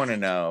do want to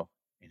know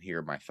and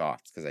hear my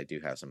thoughts, because I do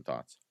have some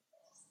thoughts,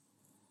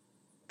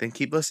 then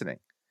keep listening.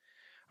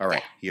 All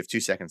right, you have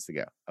 2 seconds to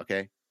go.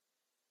 Okay,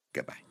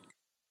 goodbye.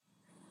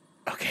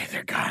 Okay,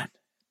 they're gone.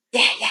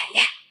 Yeah.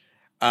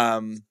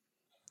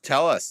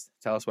 Tell us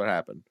what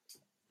happened.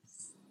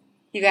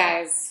 You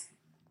guys,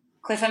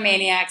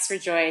 Cliffomaniacs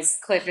rejoice.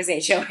 Cliff is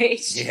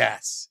HOH.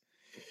 Yes.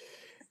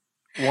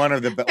 One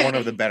of the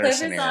better Cliff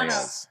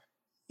scenarios.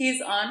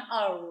 He's on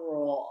a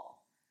roll.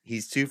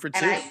 He's 2 for 2.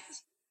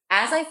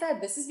 As I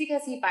said, this is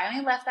because he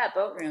finally left that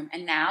boat room,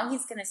 and now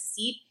he's going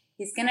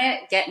to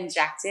get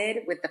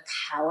injected with the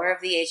power of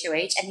the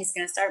HOH, and he's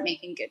going to start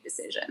making good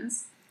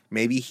decisions.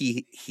 Maybe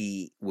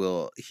he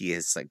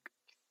has like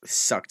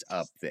sucked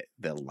up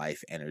the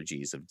life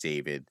energies of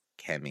David,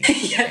 Kemi,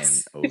 and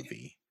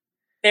Ovi.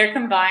 Their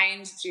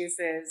combined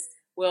juices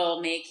will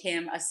make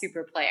him a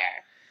super player.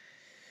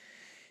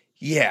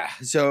 Yeah.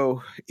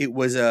 So it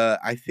was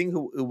I think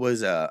it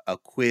was a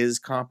quiz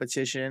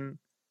competition.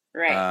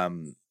 Right.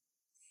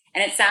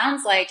 And it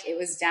sounds like it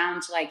was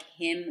down to like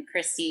him,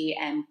 Christy,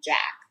 and Jack.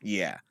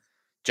 Yeah.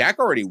 Jack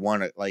already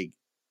won it. Like,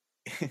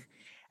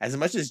 as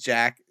much as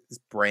Jack's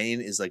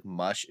brain is like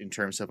mush in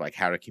terms of like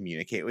how to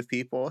communicate with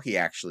people, he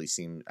actually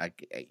seems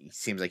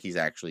like he's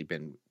actually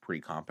been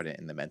pretty competent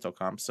in the mental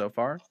comps so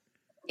far.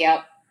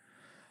 Yep.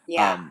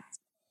 Yeah.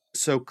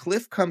 So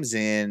Cliff comes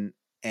in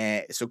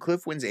And so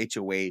Cliff wins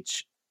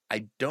HOH.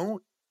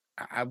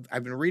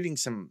 I've been reading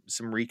some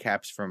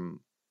recaps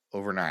from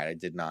overnight. I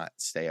did not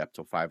stay up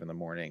till 5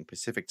 a.m.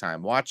 Pacific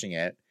time watching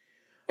it.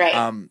 Right.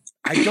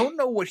 I don't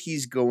know what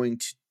he's going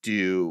to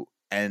do,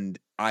 and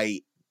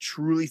I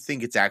truly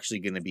think it's actually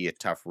going to be a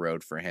tough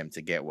road for him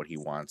to get what he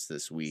wants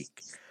this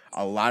week.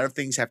 A lot of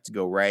things have to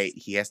go right.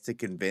 He has to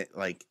convince,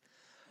 like,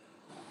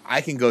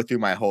 I can go through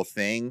my whole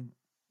thing,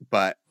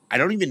 but I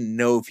don't even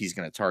know if he's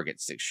going to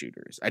target 6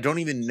 shooters. I don't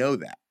even know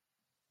that.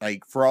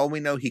 Like, for all we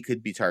know, he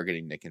could be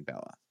targeting Nick and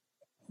Bella,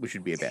 which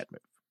would be a bad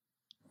move.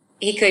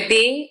 He could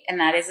be, and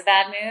that is a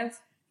bad move.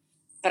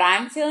 But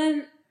I'm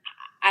feeling,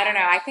 I don't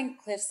know. I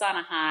think Cliff's on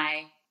a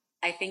high.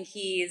 I think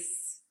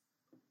he's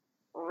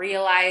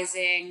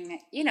realizing,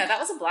 that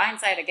was a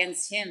blindside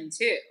against him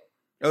too.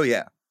 Oh,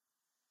 yeah.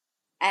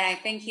 And I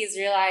think he's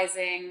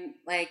realizing,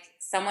 like,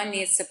 someone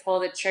needs to pull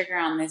the trigger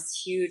on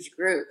this huge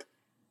group.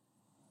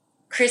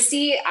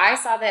 Christy, I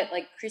saw that,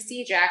 like,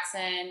 Christy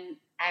Jackson,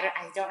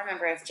 I don't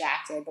remember if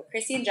Jack did, but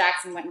Christy and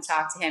Jackson went and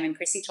talked to him, and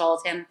Christy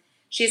told him,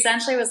 she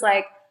essentially was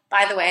like,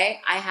 by the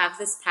way, I have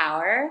this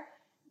power,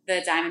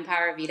 the Diamond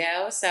Power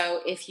Veto, so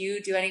if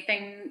you do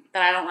anything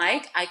that I don't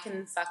like, I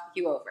can fuck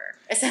you over,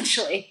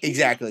 essentially.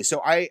 Exactly.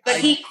 So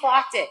he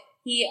clocked it.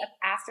 He,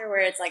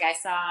 afterwards, like I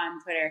saw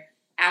on Twitter,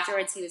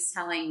 afterwards he was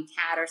telling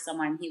Kat or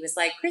someone, he was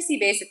like, Chrissy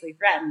basically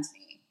threatened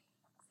me.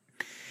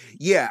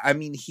 Yeah, I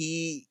mean,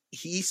 he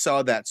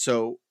saw that.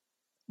 So,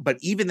 but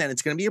even then,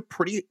 it's going to be a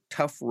pretty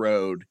tough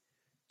road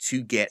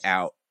to get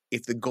out.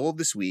 If the goal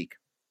this week,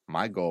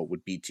 my goal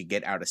would be to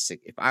get out of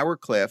 6. If I were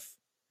Cliff,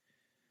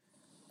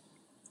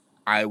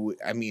 it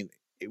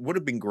would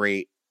have been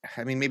great.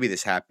 I mean, maybe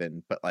this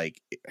happened, but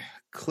like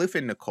Cliff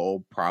and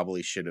Nicole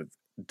probably should have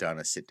done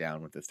a sit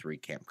down with the 3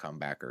 camp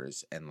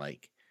comebackers and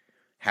like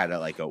had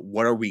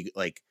what are we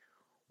like?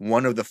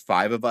 One of the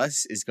 5 of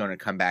us is going to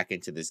come back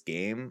into this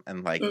game,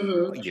 and like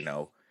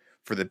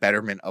for the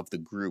betterment of the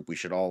group, we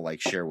should all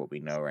like share what we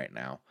know right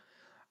now.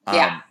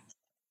 Yeah.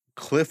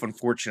 Cliff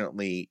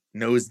unfortunately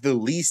knows the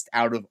least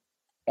out of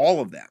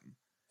all of them.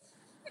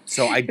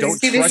 So I don't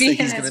trust that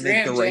he's going to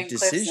make the right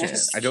decision.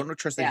 I don't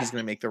trust that he's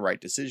going to make the right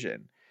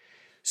decision.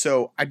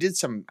 So I did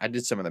some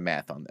of the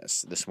math on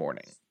this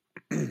morning.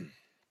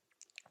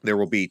 There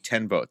will be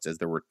 10 votes, as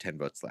there were 10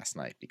 votes last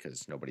night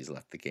because nobody's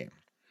left the game.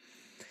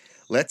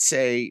 Let's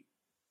say,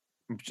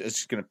 I'm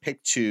just going to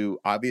pick 2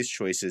 obvious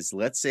choices.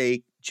 Let's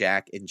say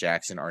Jack and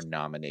Jackson are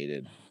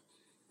nominated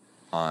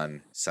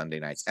on Sunday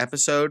night's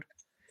episode.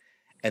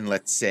 And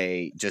let's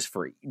say, just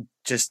for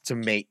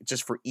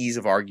ease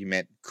of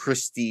argument,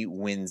 Christy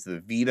wins the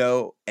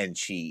veto and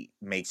she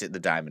makes it the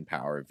Diamond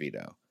Power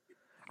veto.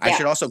 Yeah. I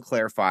should also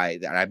clarify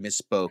that I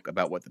misspoke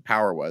about what the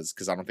power was,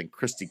 because I don't think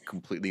Christy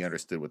completely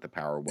understood what the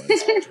power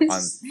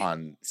was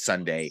on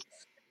Sunday.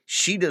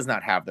 She does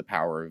not have the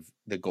power of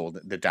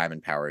the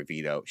Diamond Power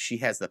veto. She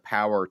has the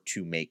power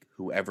to make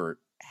whoever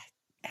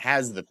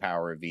has the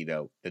power of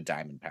veto the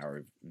Diamond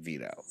Power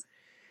veto.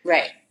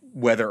 Right.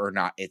 Whether or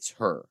not it's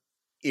her.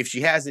 If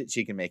she has it,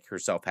 she can make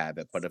herself have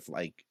it. But if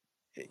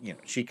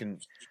she can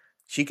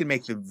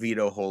make the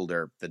veto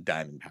holder the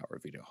Diamond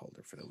Power veto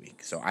holder for the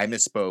week. So I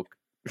misspoke.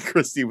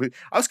 Christy,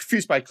 I was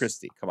confused by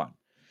Christy. Come on.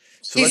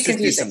 So let's just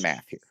do some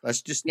math here.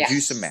 Let's just do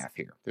some math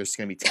here. There's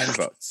going to be 10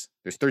 votes.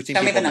 There's 13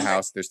 people in the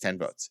house. There's 10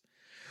 votes.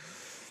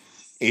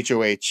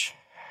 HOH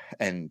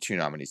and 2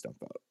 nominees don't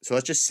vote. So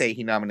let's just say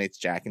he nominates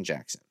Jack and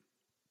Jackson.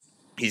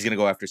 He's going to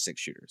go after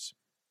 6 shooters.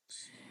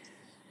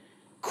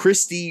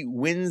 Christy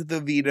wins the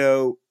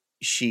veto.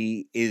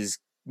 She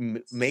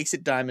makes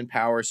it Diamond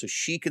Power, so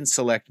she can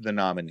select the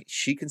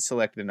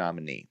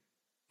nominee.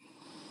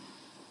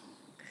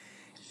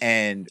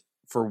 And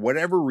for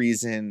whatever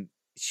reason,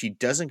 she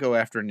doesn't go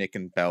after Nick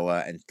and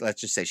Bella, and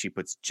let's just say she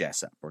puts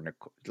Jess up, or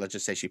Nicole, let's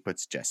just say she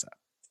puts Jess up.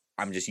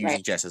 I'm just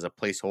using Jess as a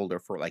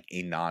placeholder for like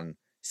a non-6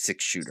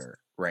 shooter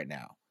right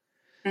now.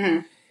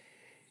 Mm-hmm.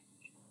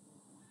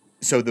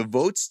 So the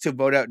votes to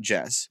vote out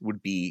Jess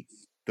would be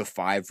the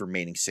 5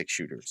 remaining 6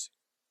 shooters.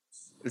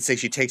 Let's say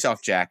she takes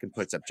off Jack and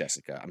puts up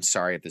Jessica. I'm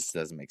sorry if this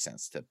doesn't make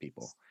sense to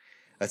people.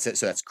 That's it.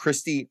 So that's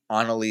Christy,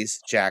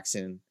 Annalise,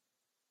 Jackson,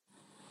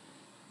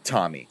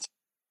 Tommy.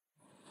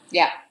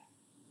 Yeah.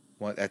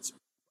 Well, that's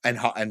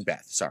and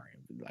Beth. Sorry,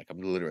 like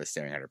I'm literally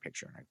staring at her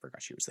picture and I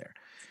forgot she was there.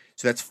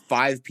 So that's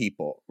 5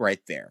 people right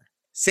there.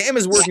 Sam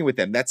is working with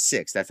them. That's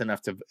 6. That's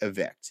enough to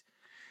evict.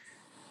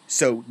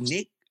 So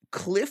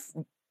Cliff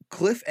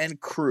and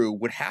crew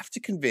would have to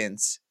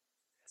convince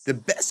the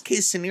best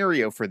case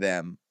scenario for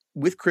them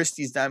with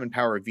Christy's Diamond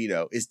Power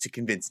veto is to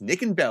convince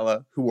Nick and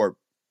Bella, who are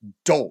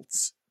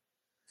dolts,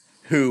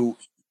 who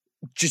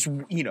just,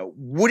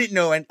 wouldn't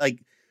know, and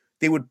like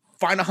they would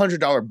find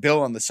 $100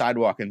 bill on the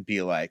sidewalk and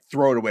be like,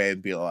 throw it away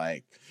and be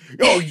like,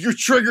 oh, you're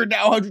triggered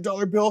now,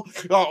 $100 bill.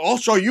 Oh, I'll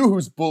show you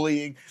who's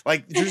bullying.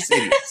 Like, they're just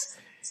idiots.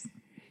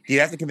 You'd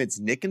have to convince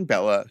Nick and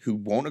Bella, who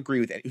won't agree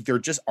with it. They're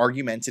just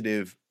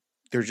argumentative.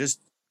 They're just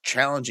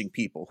challenging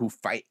people who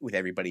fight with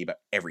everybody about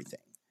everything.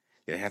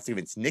 You'd have to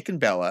convince Nick and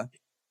Bella.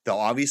 They'll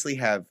obviously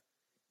have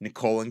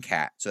Nicole and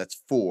Kat. So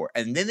that's 4.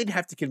 And then they'd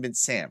have to convince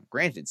Sam.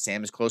 Granted,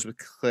 Sam is close with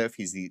Cliff.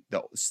 He's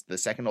the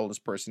second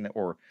oldest person,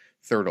 or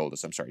third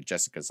oldest. I'm sorry.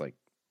 Jessica's like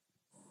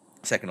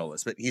second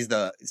oldest, but he's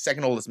the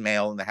second oldest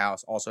male in the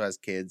house, also has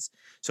kids.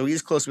 So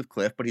he's close with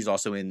Cliff, but he's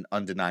also in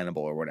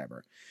Undeniable or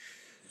whatever.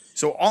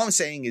 So all I'm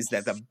saying is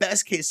that the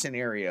best case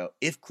scenario,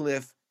 if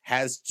Cliff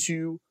has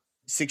 2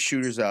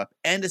 6-shooters up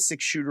and a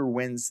 6-shooter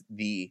wins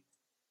the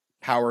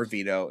power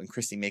veto and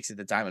Christy makes it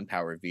the diamond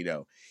power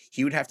veto,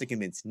 he would have to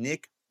convince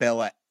Nick,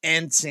 Bella,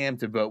 and Sam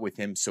to vote with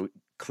him so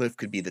Cliff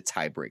could be the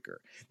tiebreaker.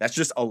 That's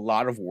just a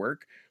lot of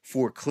work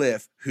for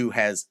Cliff, who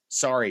has,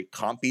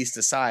 comp beast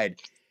aside,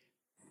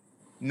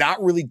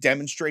 not really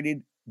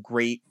demonstrated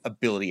great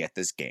ability at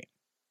this game.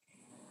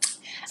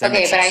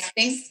 Okay, but I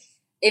think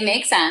it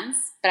makes sense,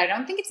 but I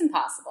don't think it's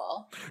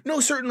impossible. No,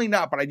 certainly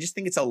not, but I just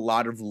think it's a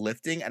lot of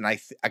lifting, and I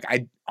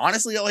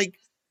honestly, like,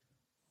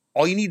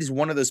 all you need is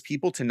one of those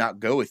people to not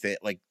go with it,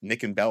 like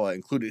Nick and Bella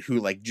included, who,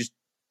 like, just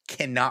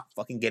cannot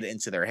fucking get it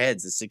into their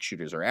heads the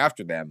 6-shooters are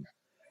after them.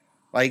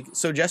 Like,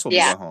 so Jess will be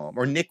going home,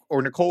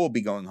 or Nicole will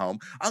be going home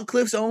on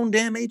Cliff's own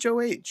damn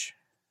HOH.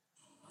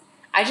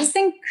 I just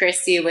think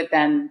Christy would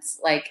then,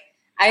 like,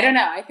 I don't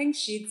know. I think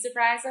she'd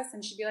surprise us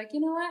and she'd be like, you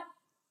know what?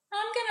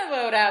 I'm going to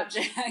vote out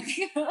Jack.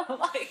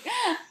 Like,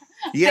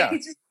 yeah.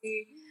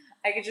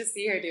 I could just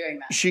see her doing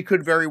that. She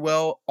could very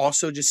well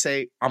also just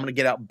say, I'm going to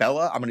get out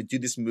Bella. I'm going to do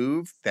this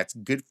move that's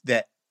good,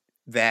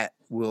 that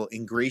will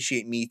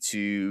ingratiate me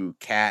to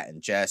Kat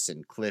and Jess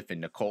and Cliff and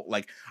Nicole.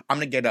 Like, I'm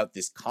going to get out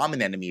this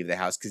common enemy of the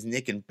house, because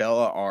Nick and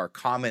Bella are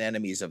common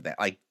enemies of that.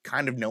 Like,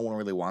 kind of no one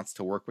really wants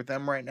to work with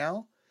them right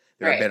now.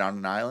 They're a bit on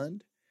an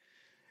island.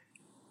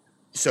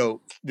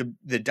 So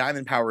the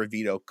Diamond Power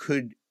veto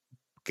could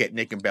get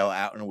Nick and Bella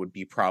out, and it would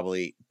be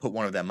probably put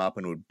one of them up,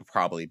 and it would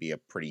probably be a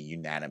pretty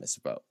unanimous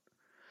vote.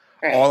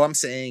 Right. All I'm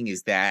saying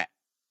is that,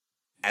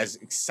 as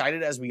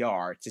excited as we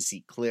are to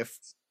see Cliff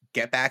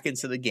get back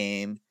into the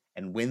game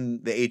and win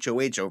the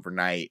HOH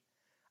overnight,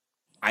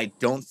 I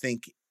don't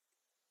think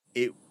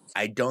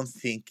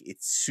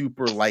it's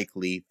super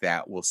likely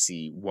that we'll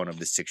see one of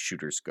the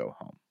 6-shooters go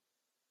home.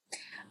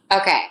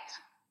 Okay.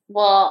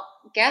 Well,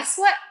 guess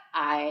what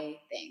I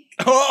think?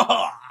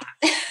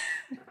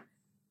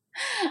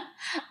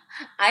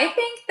 I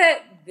think that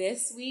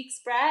this week's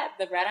Brett,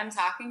 the Brett I'm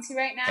talking to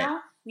right now,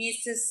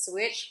 needs to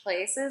switch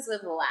places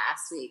with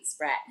last week's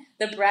Brett.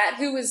 The Brett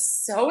who was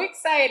so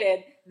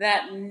excited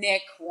that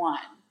Nick won.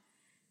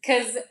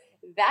 Because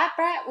that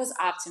Brett was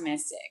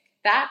optimistic.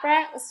 That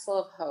Brett was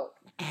full of hope.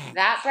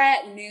 That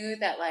Brett knew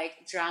that,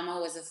 like, drama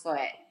was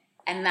afoot.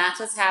 And that's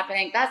what's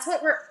happening. That's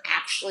what we're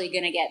actually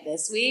going to get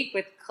this week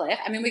with Cliff.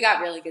 I mean, we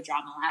got really good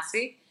drama last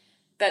week.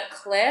 But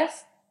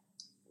Cliff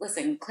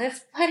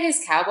put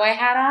his cowboy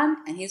hat on,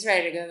 and he's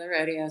ready to go to the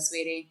rodeo,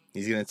 sweetie.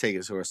 He's going to take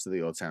his horse to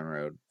the Old Town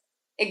Road.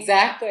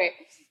 Exactly.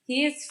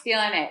 He is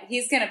feeling it.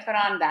 He's going to put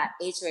on that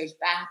HOH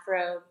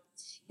bathrobe.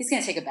 He's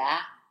going to take a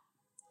bath.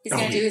 He's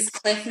going to do his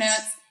Cliff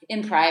Notes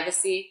in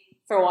privacy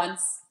for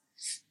once.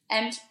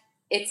 And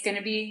it's going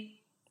to be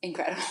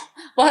incredible.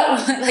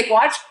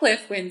 Watch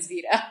Cliff wins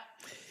veto.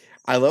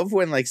 I love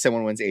when, like,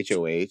 someone wins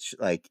HOH,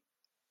 like,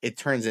 it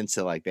turns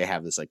into, like, they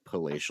have this, like,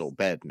 palatial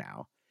bed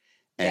now.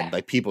 And,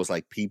 like,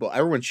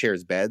 everyone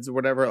shares beds or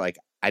whatever. Like,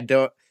 I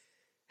doubt,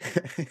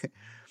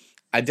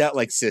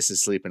 like, Sis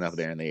is sleeping up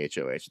there in the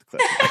HOH with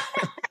Cliff.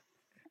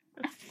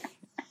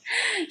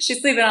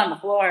 She's sleeping on the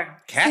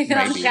floor. Cat, sleeping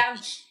maybe. on the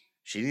couch.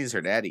 She needs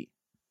her daddy.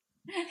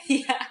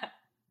 Yeah.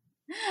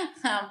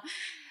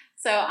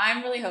 So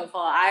I'm really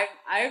hopeful.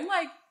 I'm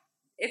like,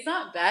 it's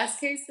not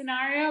best case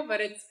scenario, but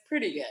it's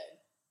pretty good.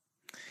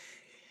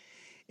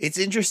 It's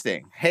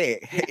interesting. Hey,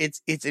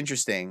 it's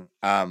interesting.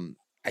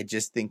 I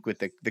just think with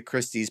the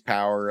Christie's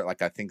power,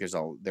 like, I think there's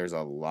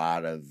a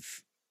lot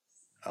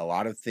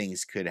of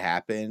things could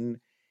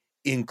happen,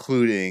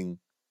 including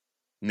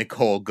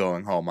Nicole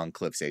going home on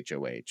Cliff's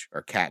HOH,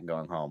 or Kat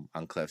going home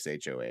on Cliff's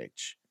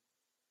HOH.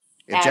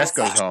 If Jess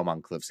goes home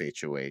on Cliff's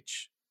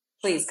HOH,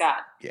 please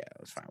God. Yeah, it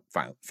was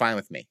fine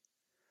with me.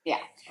 Yeah.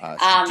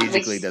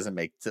 Strategically doesn't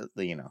make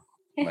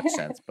much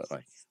sense, but,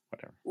 like,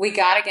 whatever. We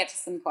got to get to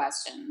some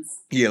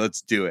questions. Yeah,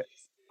 let's do it.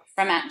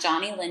 From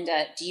Johnny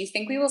Linda, do you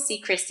think we will see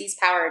Christie's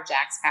power or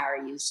Jack's power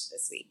used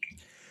this week?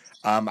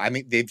 I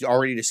mean, they've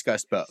already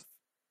discussed both.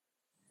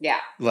 Yeah.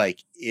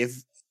 Like,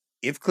 if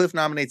Cliff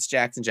nominates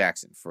Jackson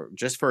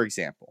for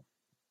example,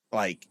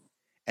 like,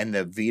 and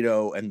the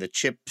veto and the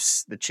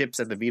chips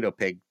at the veto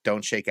pig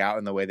don't shake out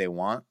in the way they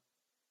want,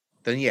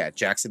 then yeah,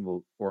 Jack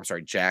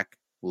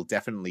will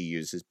definitely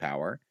use his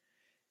power.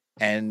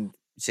 And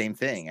same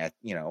thing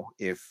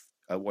if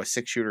a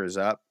 6-shooter is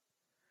up.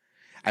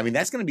 I mean,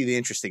 that's going to be the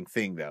interesting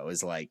thing, though,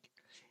 is, like,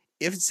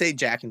 if, say,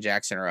 Jack and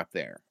Jackson are up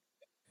there,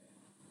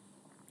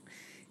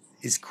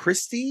 is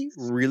Christy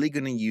really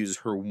going to use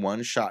her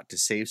one shot to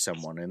save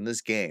someone in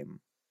this game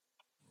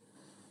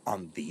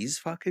on these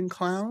fucking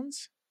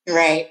clowns?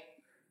 Right.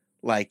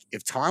 Like,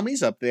 if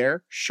Tommy's up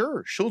there,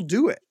 sure, she'll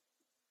do it.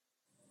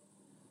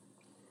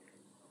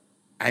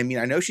 I mean,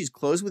 I know she's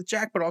close with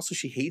Jack, but also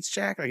she hates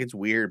Jack. Like, it's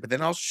weird. But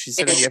then also she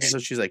said in the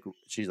episode, she's like,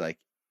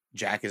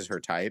 Jack is her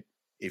type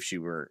if she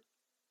were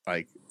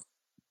like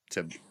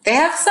to. They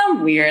have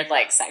some weird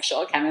like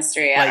sexual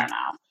chemistry. I don't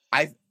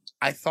Like know.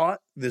 I thought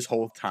this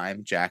whole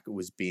time Jack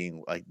was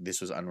being like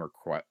this was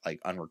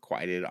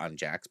unrequited on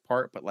Jack's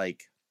part, but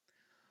like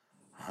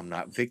I'm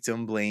not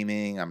victim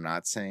blaming. I'm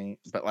not saying,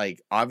 but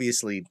like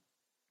obviously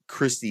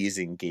Christy is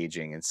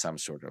engaging in some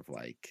sort of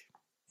like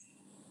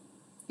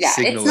Yeah, it's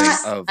signaling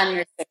not of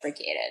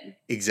unreciprocated.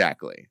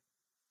 exactly.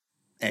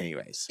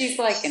 Anyways, She's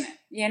liking it,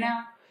 you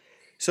know?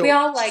 so We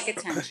all like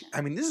attention.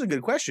 I mean, this is a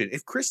good question.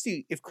 If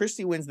Christy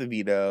wins the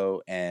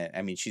veto, and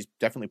I mean, she's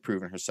definitely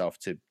proven herself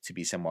to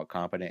be somewhat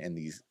competent in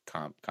these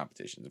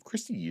competitions. If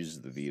Christy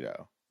uses the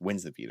veto,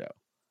 wins the veto,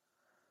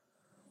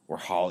 or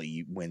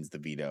Holly wins the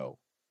veto,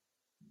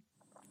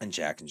 and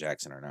Jack and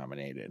Jackson are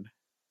nominated,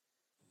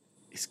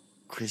 is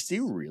Christy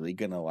really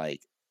gonna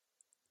like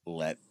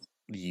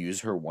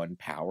use her one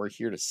power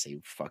here to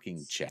save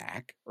fucking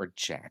Jack or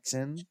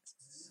Jackson?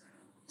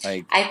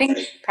 Like, I think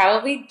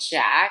probably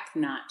Jack,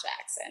 not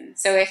Jackson.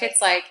 So if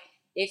it's like,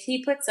 if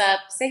he puts up,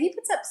 say he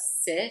puts up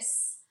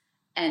Sis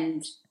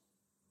and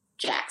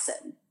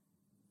Jackson,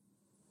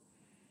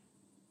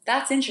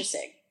 that's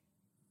interesting.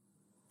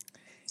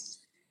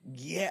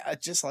 yeah,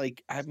 just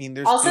like I mean,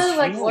 there's Also, there's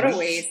like, more what a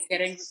weeks.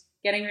 waste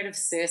getting rid of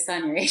Sis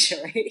on your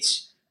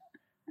HOH.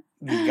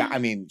 I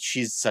mean,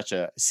 she's such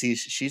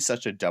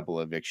a double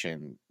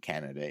eviction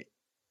candidate.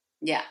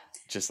 Yeah.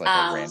 Just like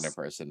a random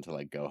person to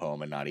like go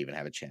home and not even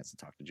have a chance to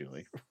talk to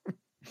Julie.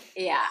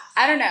 Yeah,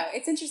 I don't know.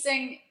 It's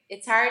interesting.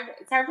 It's hard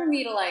for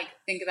me to like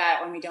think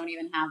about it when we don't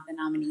even have the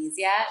nominees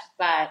yet.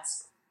 But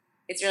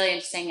it's really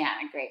interesting. Yeah,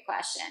 a great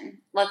question.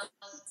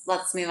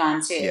 Let's move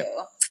on to. Yep.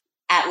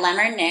 At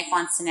Lemmer Nick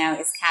wants to know,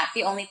 is Kat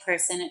the only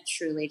person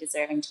truly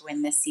deserving to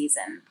win this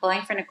season?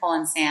 Pulling for Nicole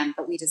and Sam,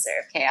 but we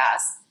deserve chaos.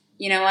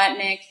 You know what,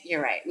 Nick?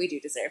 You're right. We do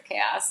deserve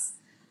chaos.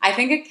 I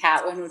think a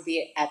Kat win would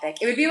be epic.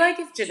 It would be like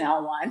if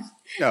Janelle won.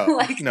 No,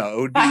 like,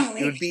 no,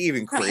 it would be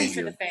even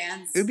crazier. For the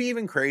fans. It would be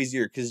even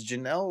crazier because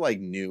Janelle like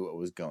knew what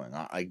was going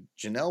on. Like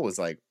Janelle was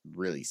like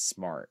really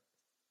smart.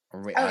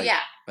 Yeah.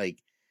 Like,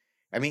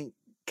 I mean,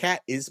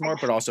 Kat is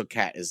smart, but also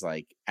Kat is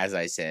like, as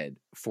I said,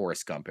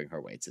 Forrest Gumping her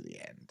way to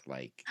the end.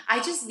 Like,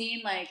 I just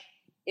mean like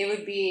it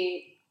would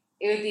be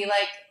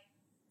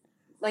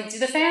like do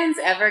the fans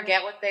ever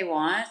get what they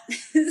want?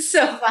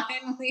 So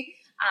finally,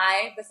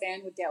 the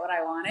fan, would get what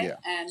I wanted,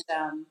 and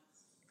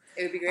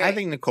it would be great. I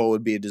think Nicole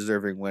would be a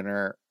deserving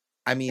winner.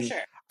 I mean,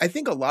 sure. I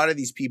think a lot of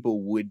these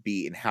people would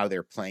be in how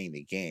they're playing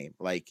the game.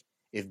 Like,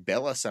 if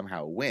Bella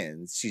somehow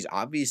wins, she's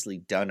obviously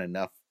done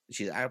enough.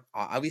 She's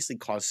obviously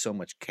caused so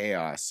much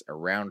chaos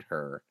around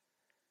her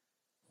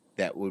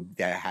that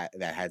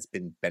has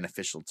been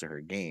beneficial to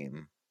her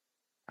game.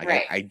 Like,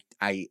 right.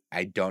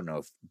 I don't know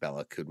if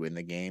Bella could win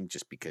the game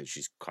just because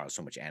she's caused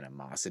so much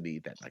animosity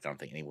that like I don't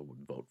think anyone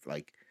would vote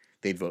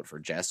they'd vote for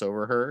Jess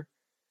over her.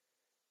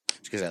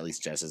 Because at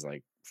least Jess is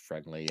like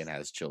friendly and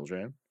has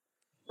children.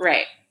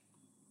 Right.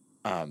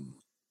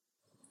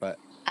 But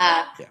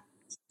yeah.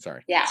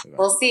 Sorry. Yeah.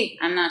 We'll see.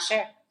 I'm not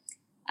sure.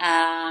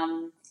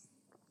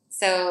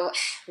 So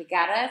we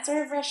gotta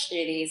sort of rush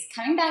through these.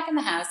 Coming back in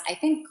the house, I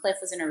think Cliff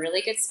was in a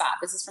really good spot.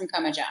 This is from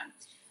Coma Joan.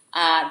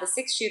 The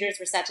 6 shooters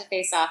were set to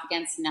face off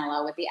against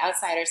Nella, with the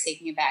outsiders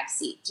taking a back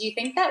seat. Do you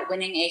think that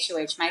winning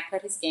HOH might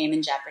put his game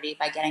in jeopardy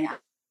by getting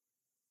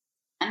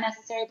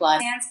unnecessary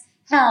blood?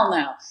 Hell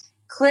no.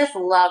 Cliff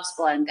loves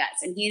blood and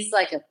guts, and he's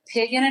like a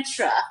pig in a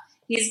trough.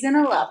 He's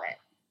gonna love it.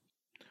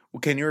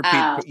 Well, can you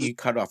repeat? You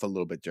cut off a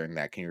little bit during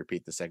that. Can you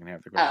repeat the second half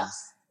of the question?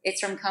 It's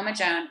from Coma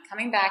Joan.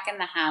 Coming back in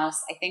the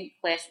house, I think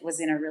Cliff was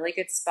in a really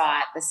good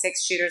spot. The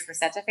 6 shooters were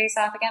set to face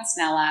off against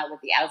Nella,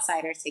 with the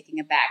outsiders taking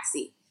a back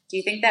seat. Do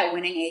you think that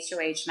winning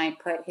HOH might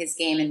put his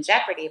game in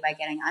jeopardy by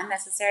getting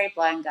unnecessary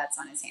blood and guts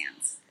on his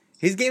hands?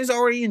 His game's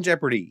already in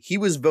jeopardy. He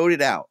was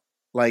voted out.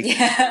 Like,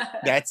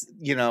 that's,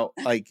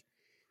 like,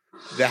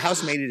 the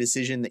house made a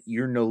decision that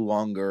you're no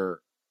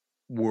longer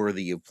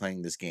worthy of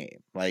playing this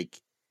game.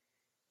 Like,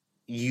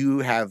 you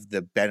have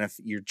the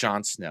benefit, you're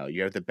Jon Snow.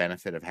 You have the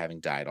benefit of having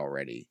died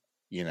already.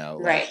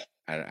 Right.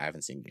 I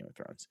haven't seen Game of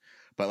Thrones.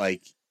 But,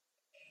 like,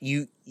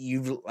 you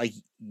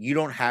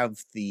don't have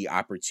the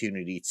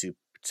opportunity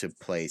to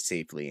play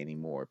safely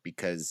anymore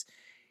because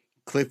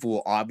Cliff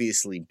will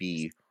obviously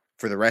be,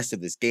 for the rest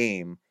of this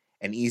game,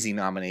 an easy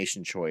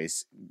nomination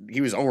choice.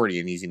 He was already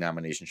an easy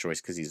nomination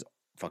choice because he's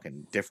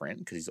fucking different,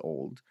 because he's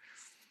old.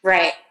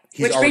 Right.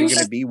 He's already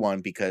going to be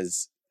one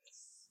because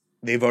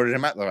they voted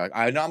him out. They're like,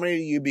 I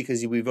nominated you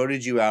because we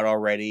voted you out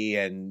already,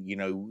 and,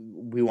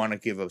 we want to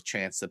give a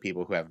chance to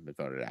people who haven't been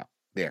voted out.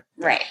 There.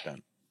 Right.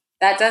 Done.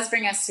 That does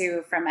bring us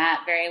to, from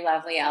at Very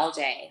Lovely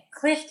LJ,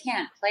 Cliff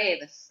can't play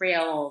the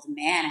frail old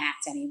man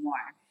act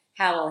anymore.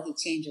 How will he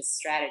change his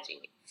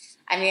strategy?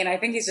 I mean, I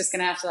think he's just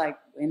going to have to, like,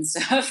 win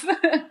stuff.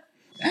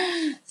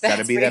 Got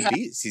to be that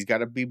beast. He's got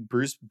to be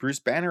Bruce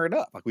Banner it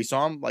up. Like, we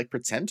saw him, like,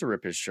 pretend to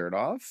rip his shirt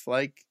off.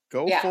 Like,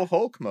 go full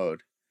Hulk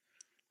mode.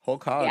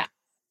 Hulk hog. Yeah.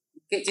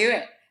 Do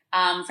it.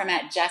 From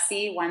at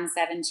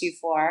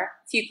Jesse1724,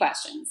 few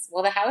questions.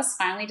 Will the House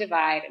finally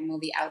divide, and will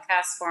the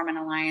outcasts form an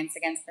alliance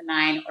against the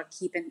Nine, or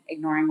keep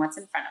ignoring what's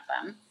in front of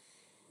them?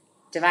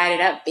 Divide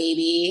it up,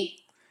 baby.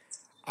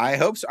 I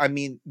hope so. I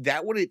mean,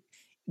 that would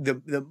the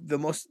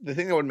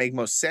thing that would make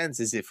most sense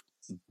is if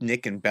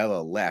Nick and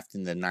Bella left,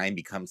 and the 9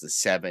 becomes the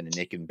 7, and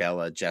Nick and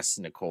Bella, Jess,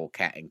 Nicole,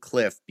 Kat, and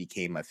Cliff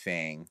became a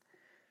thing.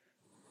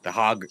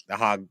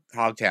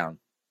 Hogtown,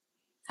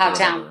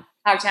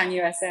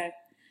 USA.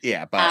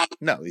 Yeah, but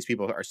no, these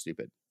people are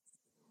stupid.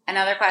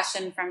 Another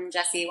question from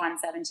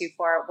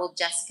Jesse1724. Will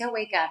Jessica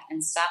wake up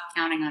and stop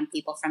counting on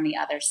people from the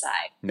other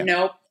side? No.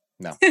 Nope.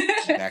 No.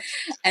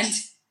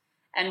 Next.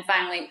 And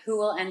finally, who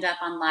will end up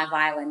on Love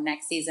Island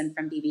next season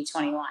from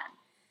BB21?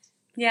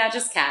 Yeah,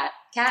 just Kat.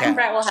 Kat and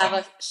Brett will have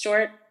a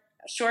short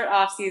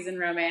off-season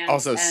romance.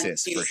 Also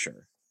Sis, for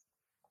sure.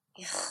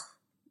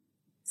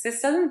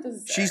 Sis doesn't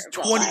deserve She's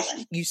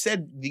 20. You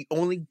said the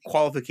only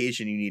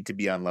qualification you need to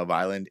be on Love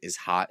Island is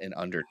hot and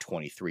under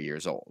 23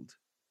 years old.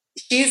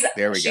 She's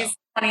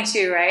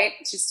 22, right?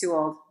 She's too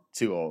old.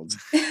 Too old.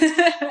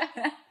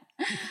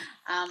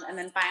 And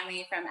then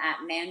finally from at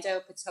Nando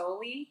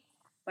Patoli,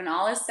 when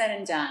all is said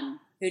and done,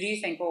 who do you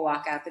think will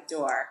walk out the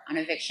door on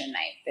eviction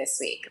night this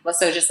week? Well,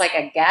 so just like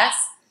a guess,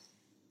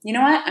 you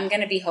know what? I'm going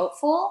to be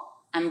hopeful.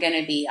 I'm going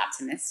to be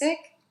optimistic.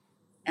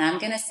 And I'm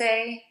going to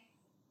say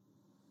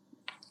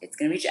it's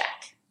going to be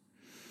Jack.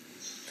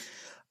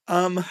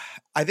 I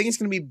think it's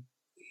going to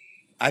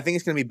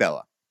be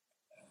Bella.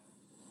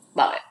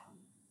 Love it.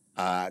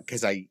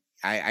 Because I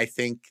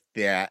think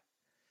that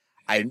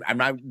I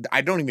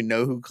don't even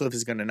know who Cliff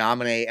is going to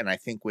nominate, and I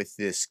think with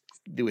the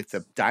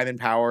Diamond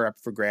Power up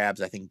for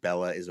grabs, I think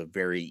Bella is a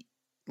very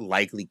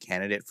likely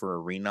candidate for a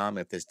renom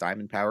if this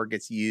Diamond Power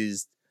gets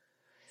used.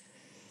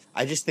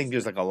 I just think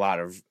there's there's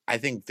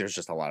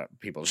just a lot of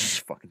people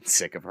just fucking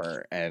sick of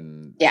her,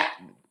 and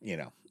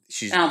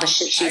she's and all the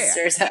shit she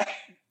stirs up.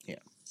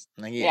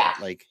 Yeah,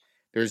 like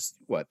there's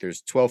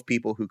 12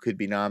 people who could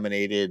be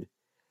nominated.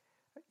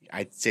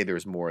 I'd say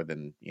there's more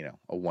than,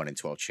 a 1 in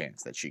 12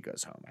 chance that she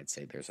goes home. I'd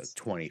say there's a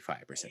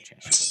 25%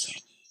 chance she goes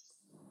home.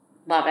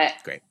 Love it.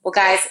 Great. Well,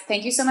 guys,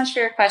 thank you so much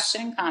for your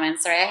question and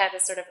comments. Sorry I had to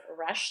sort of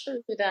rush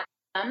through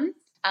them.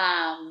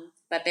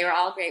 But they were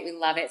all great. We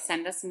love it.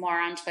 Send us more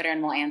on Twitter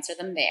and we'll answer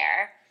them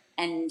there.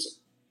 And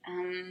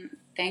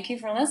thank you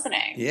for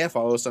listening. Yeah,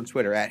 follow us on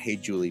Twitter at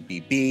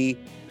HeyJulieBB.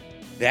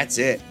 That's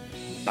it.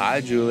 Bye,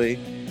 Julie.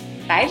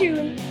 Bye,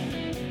 Julie.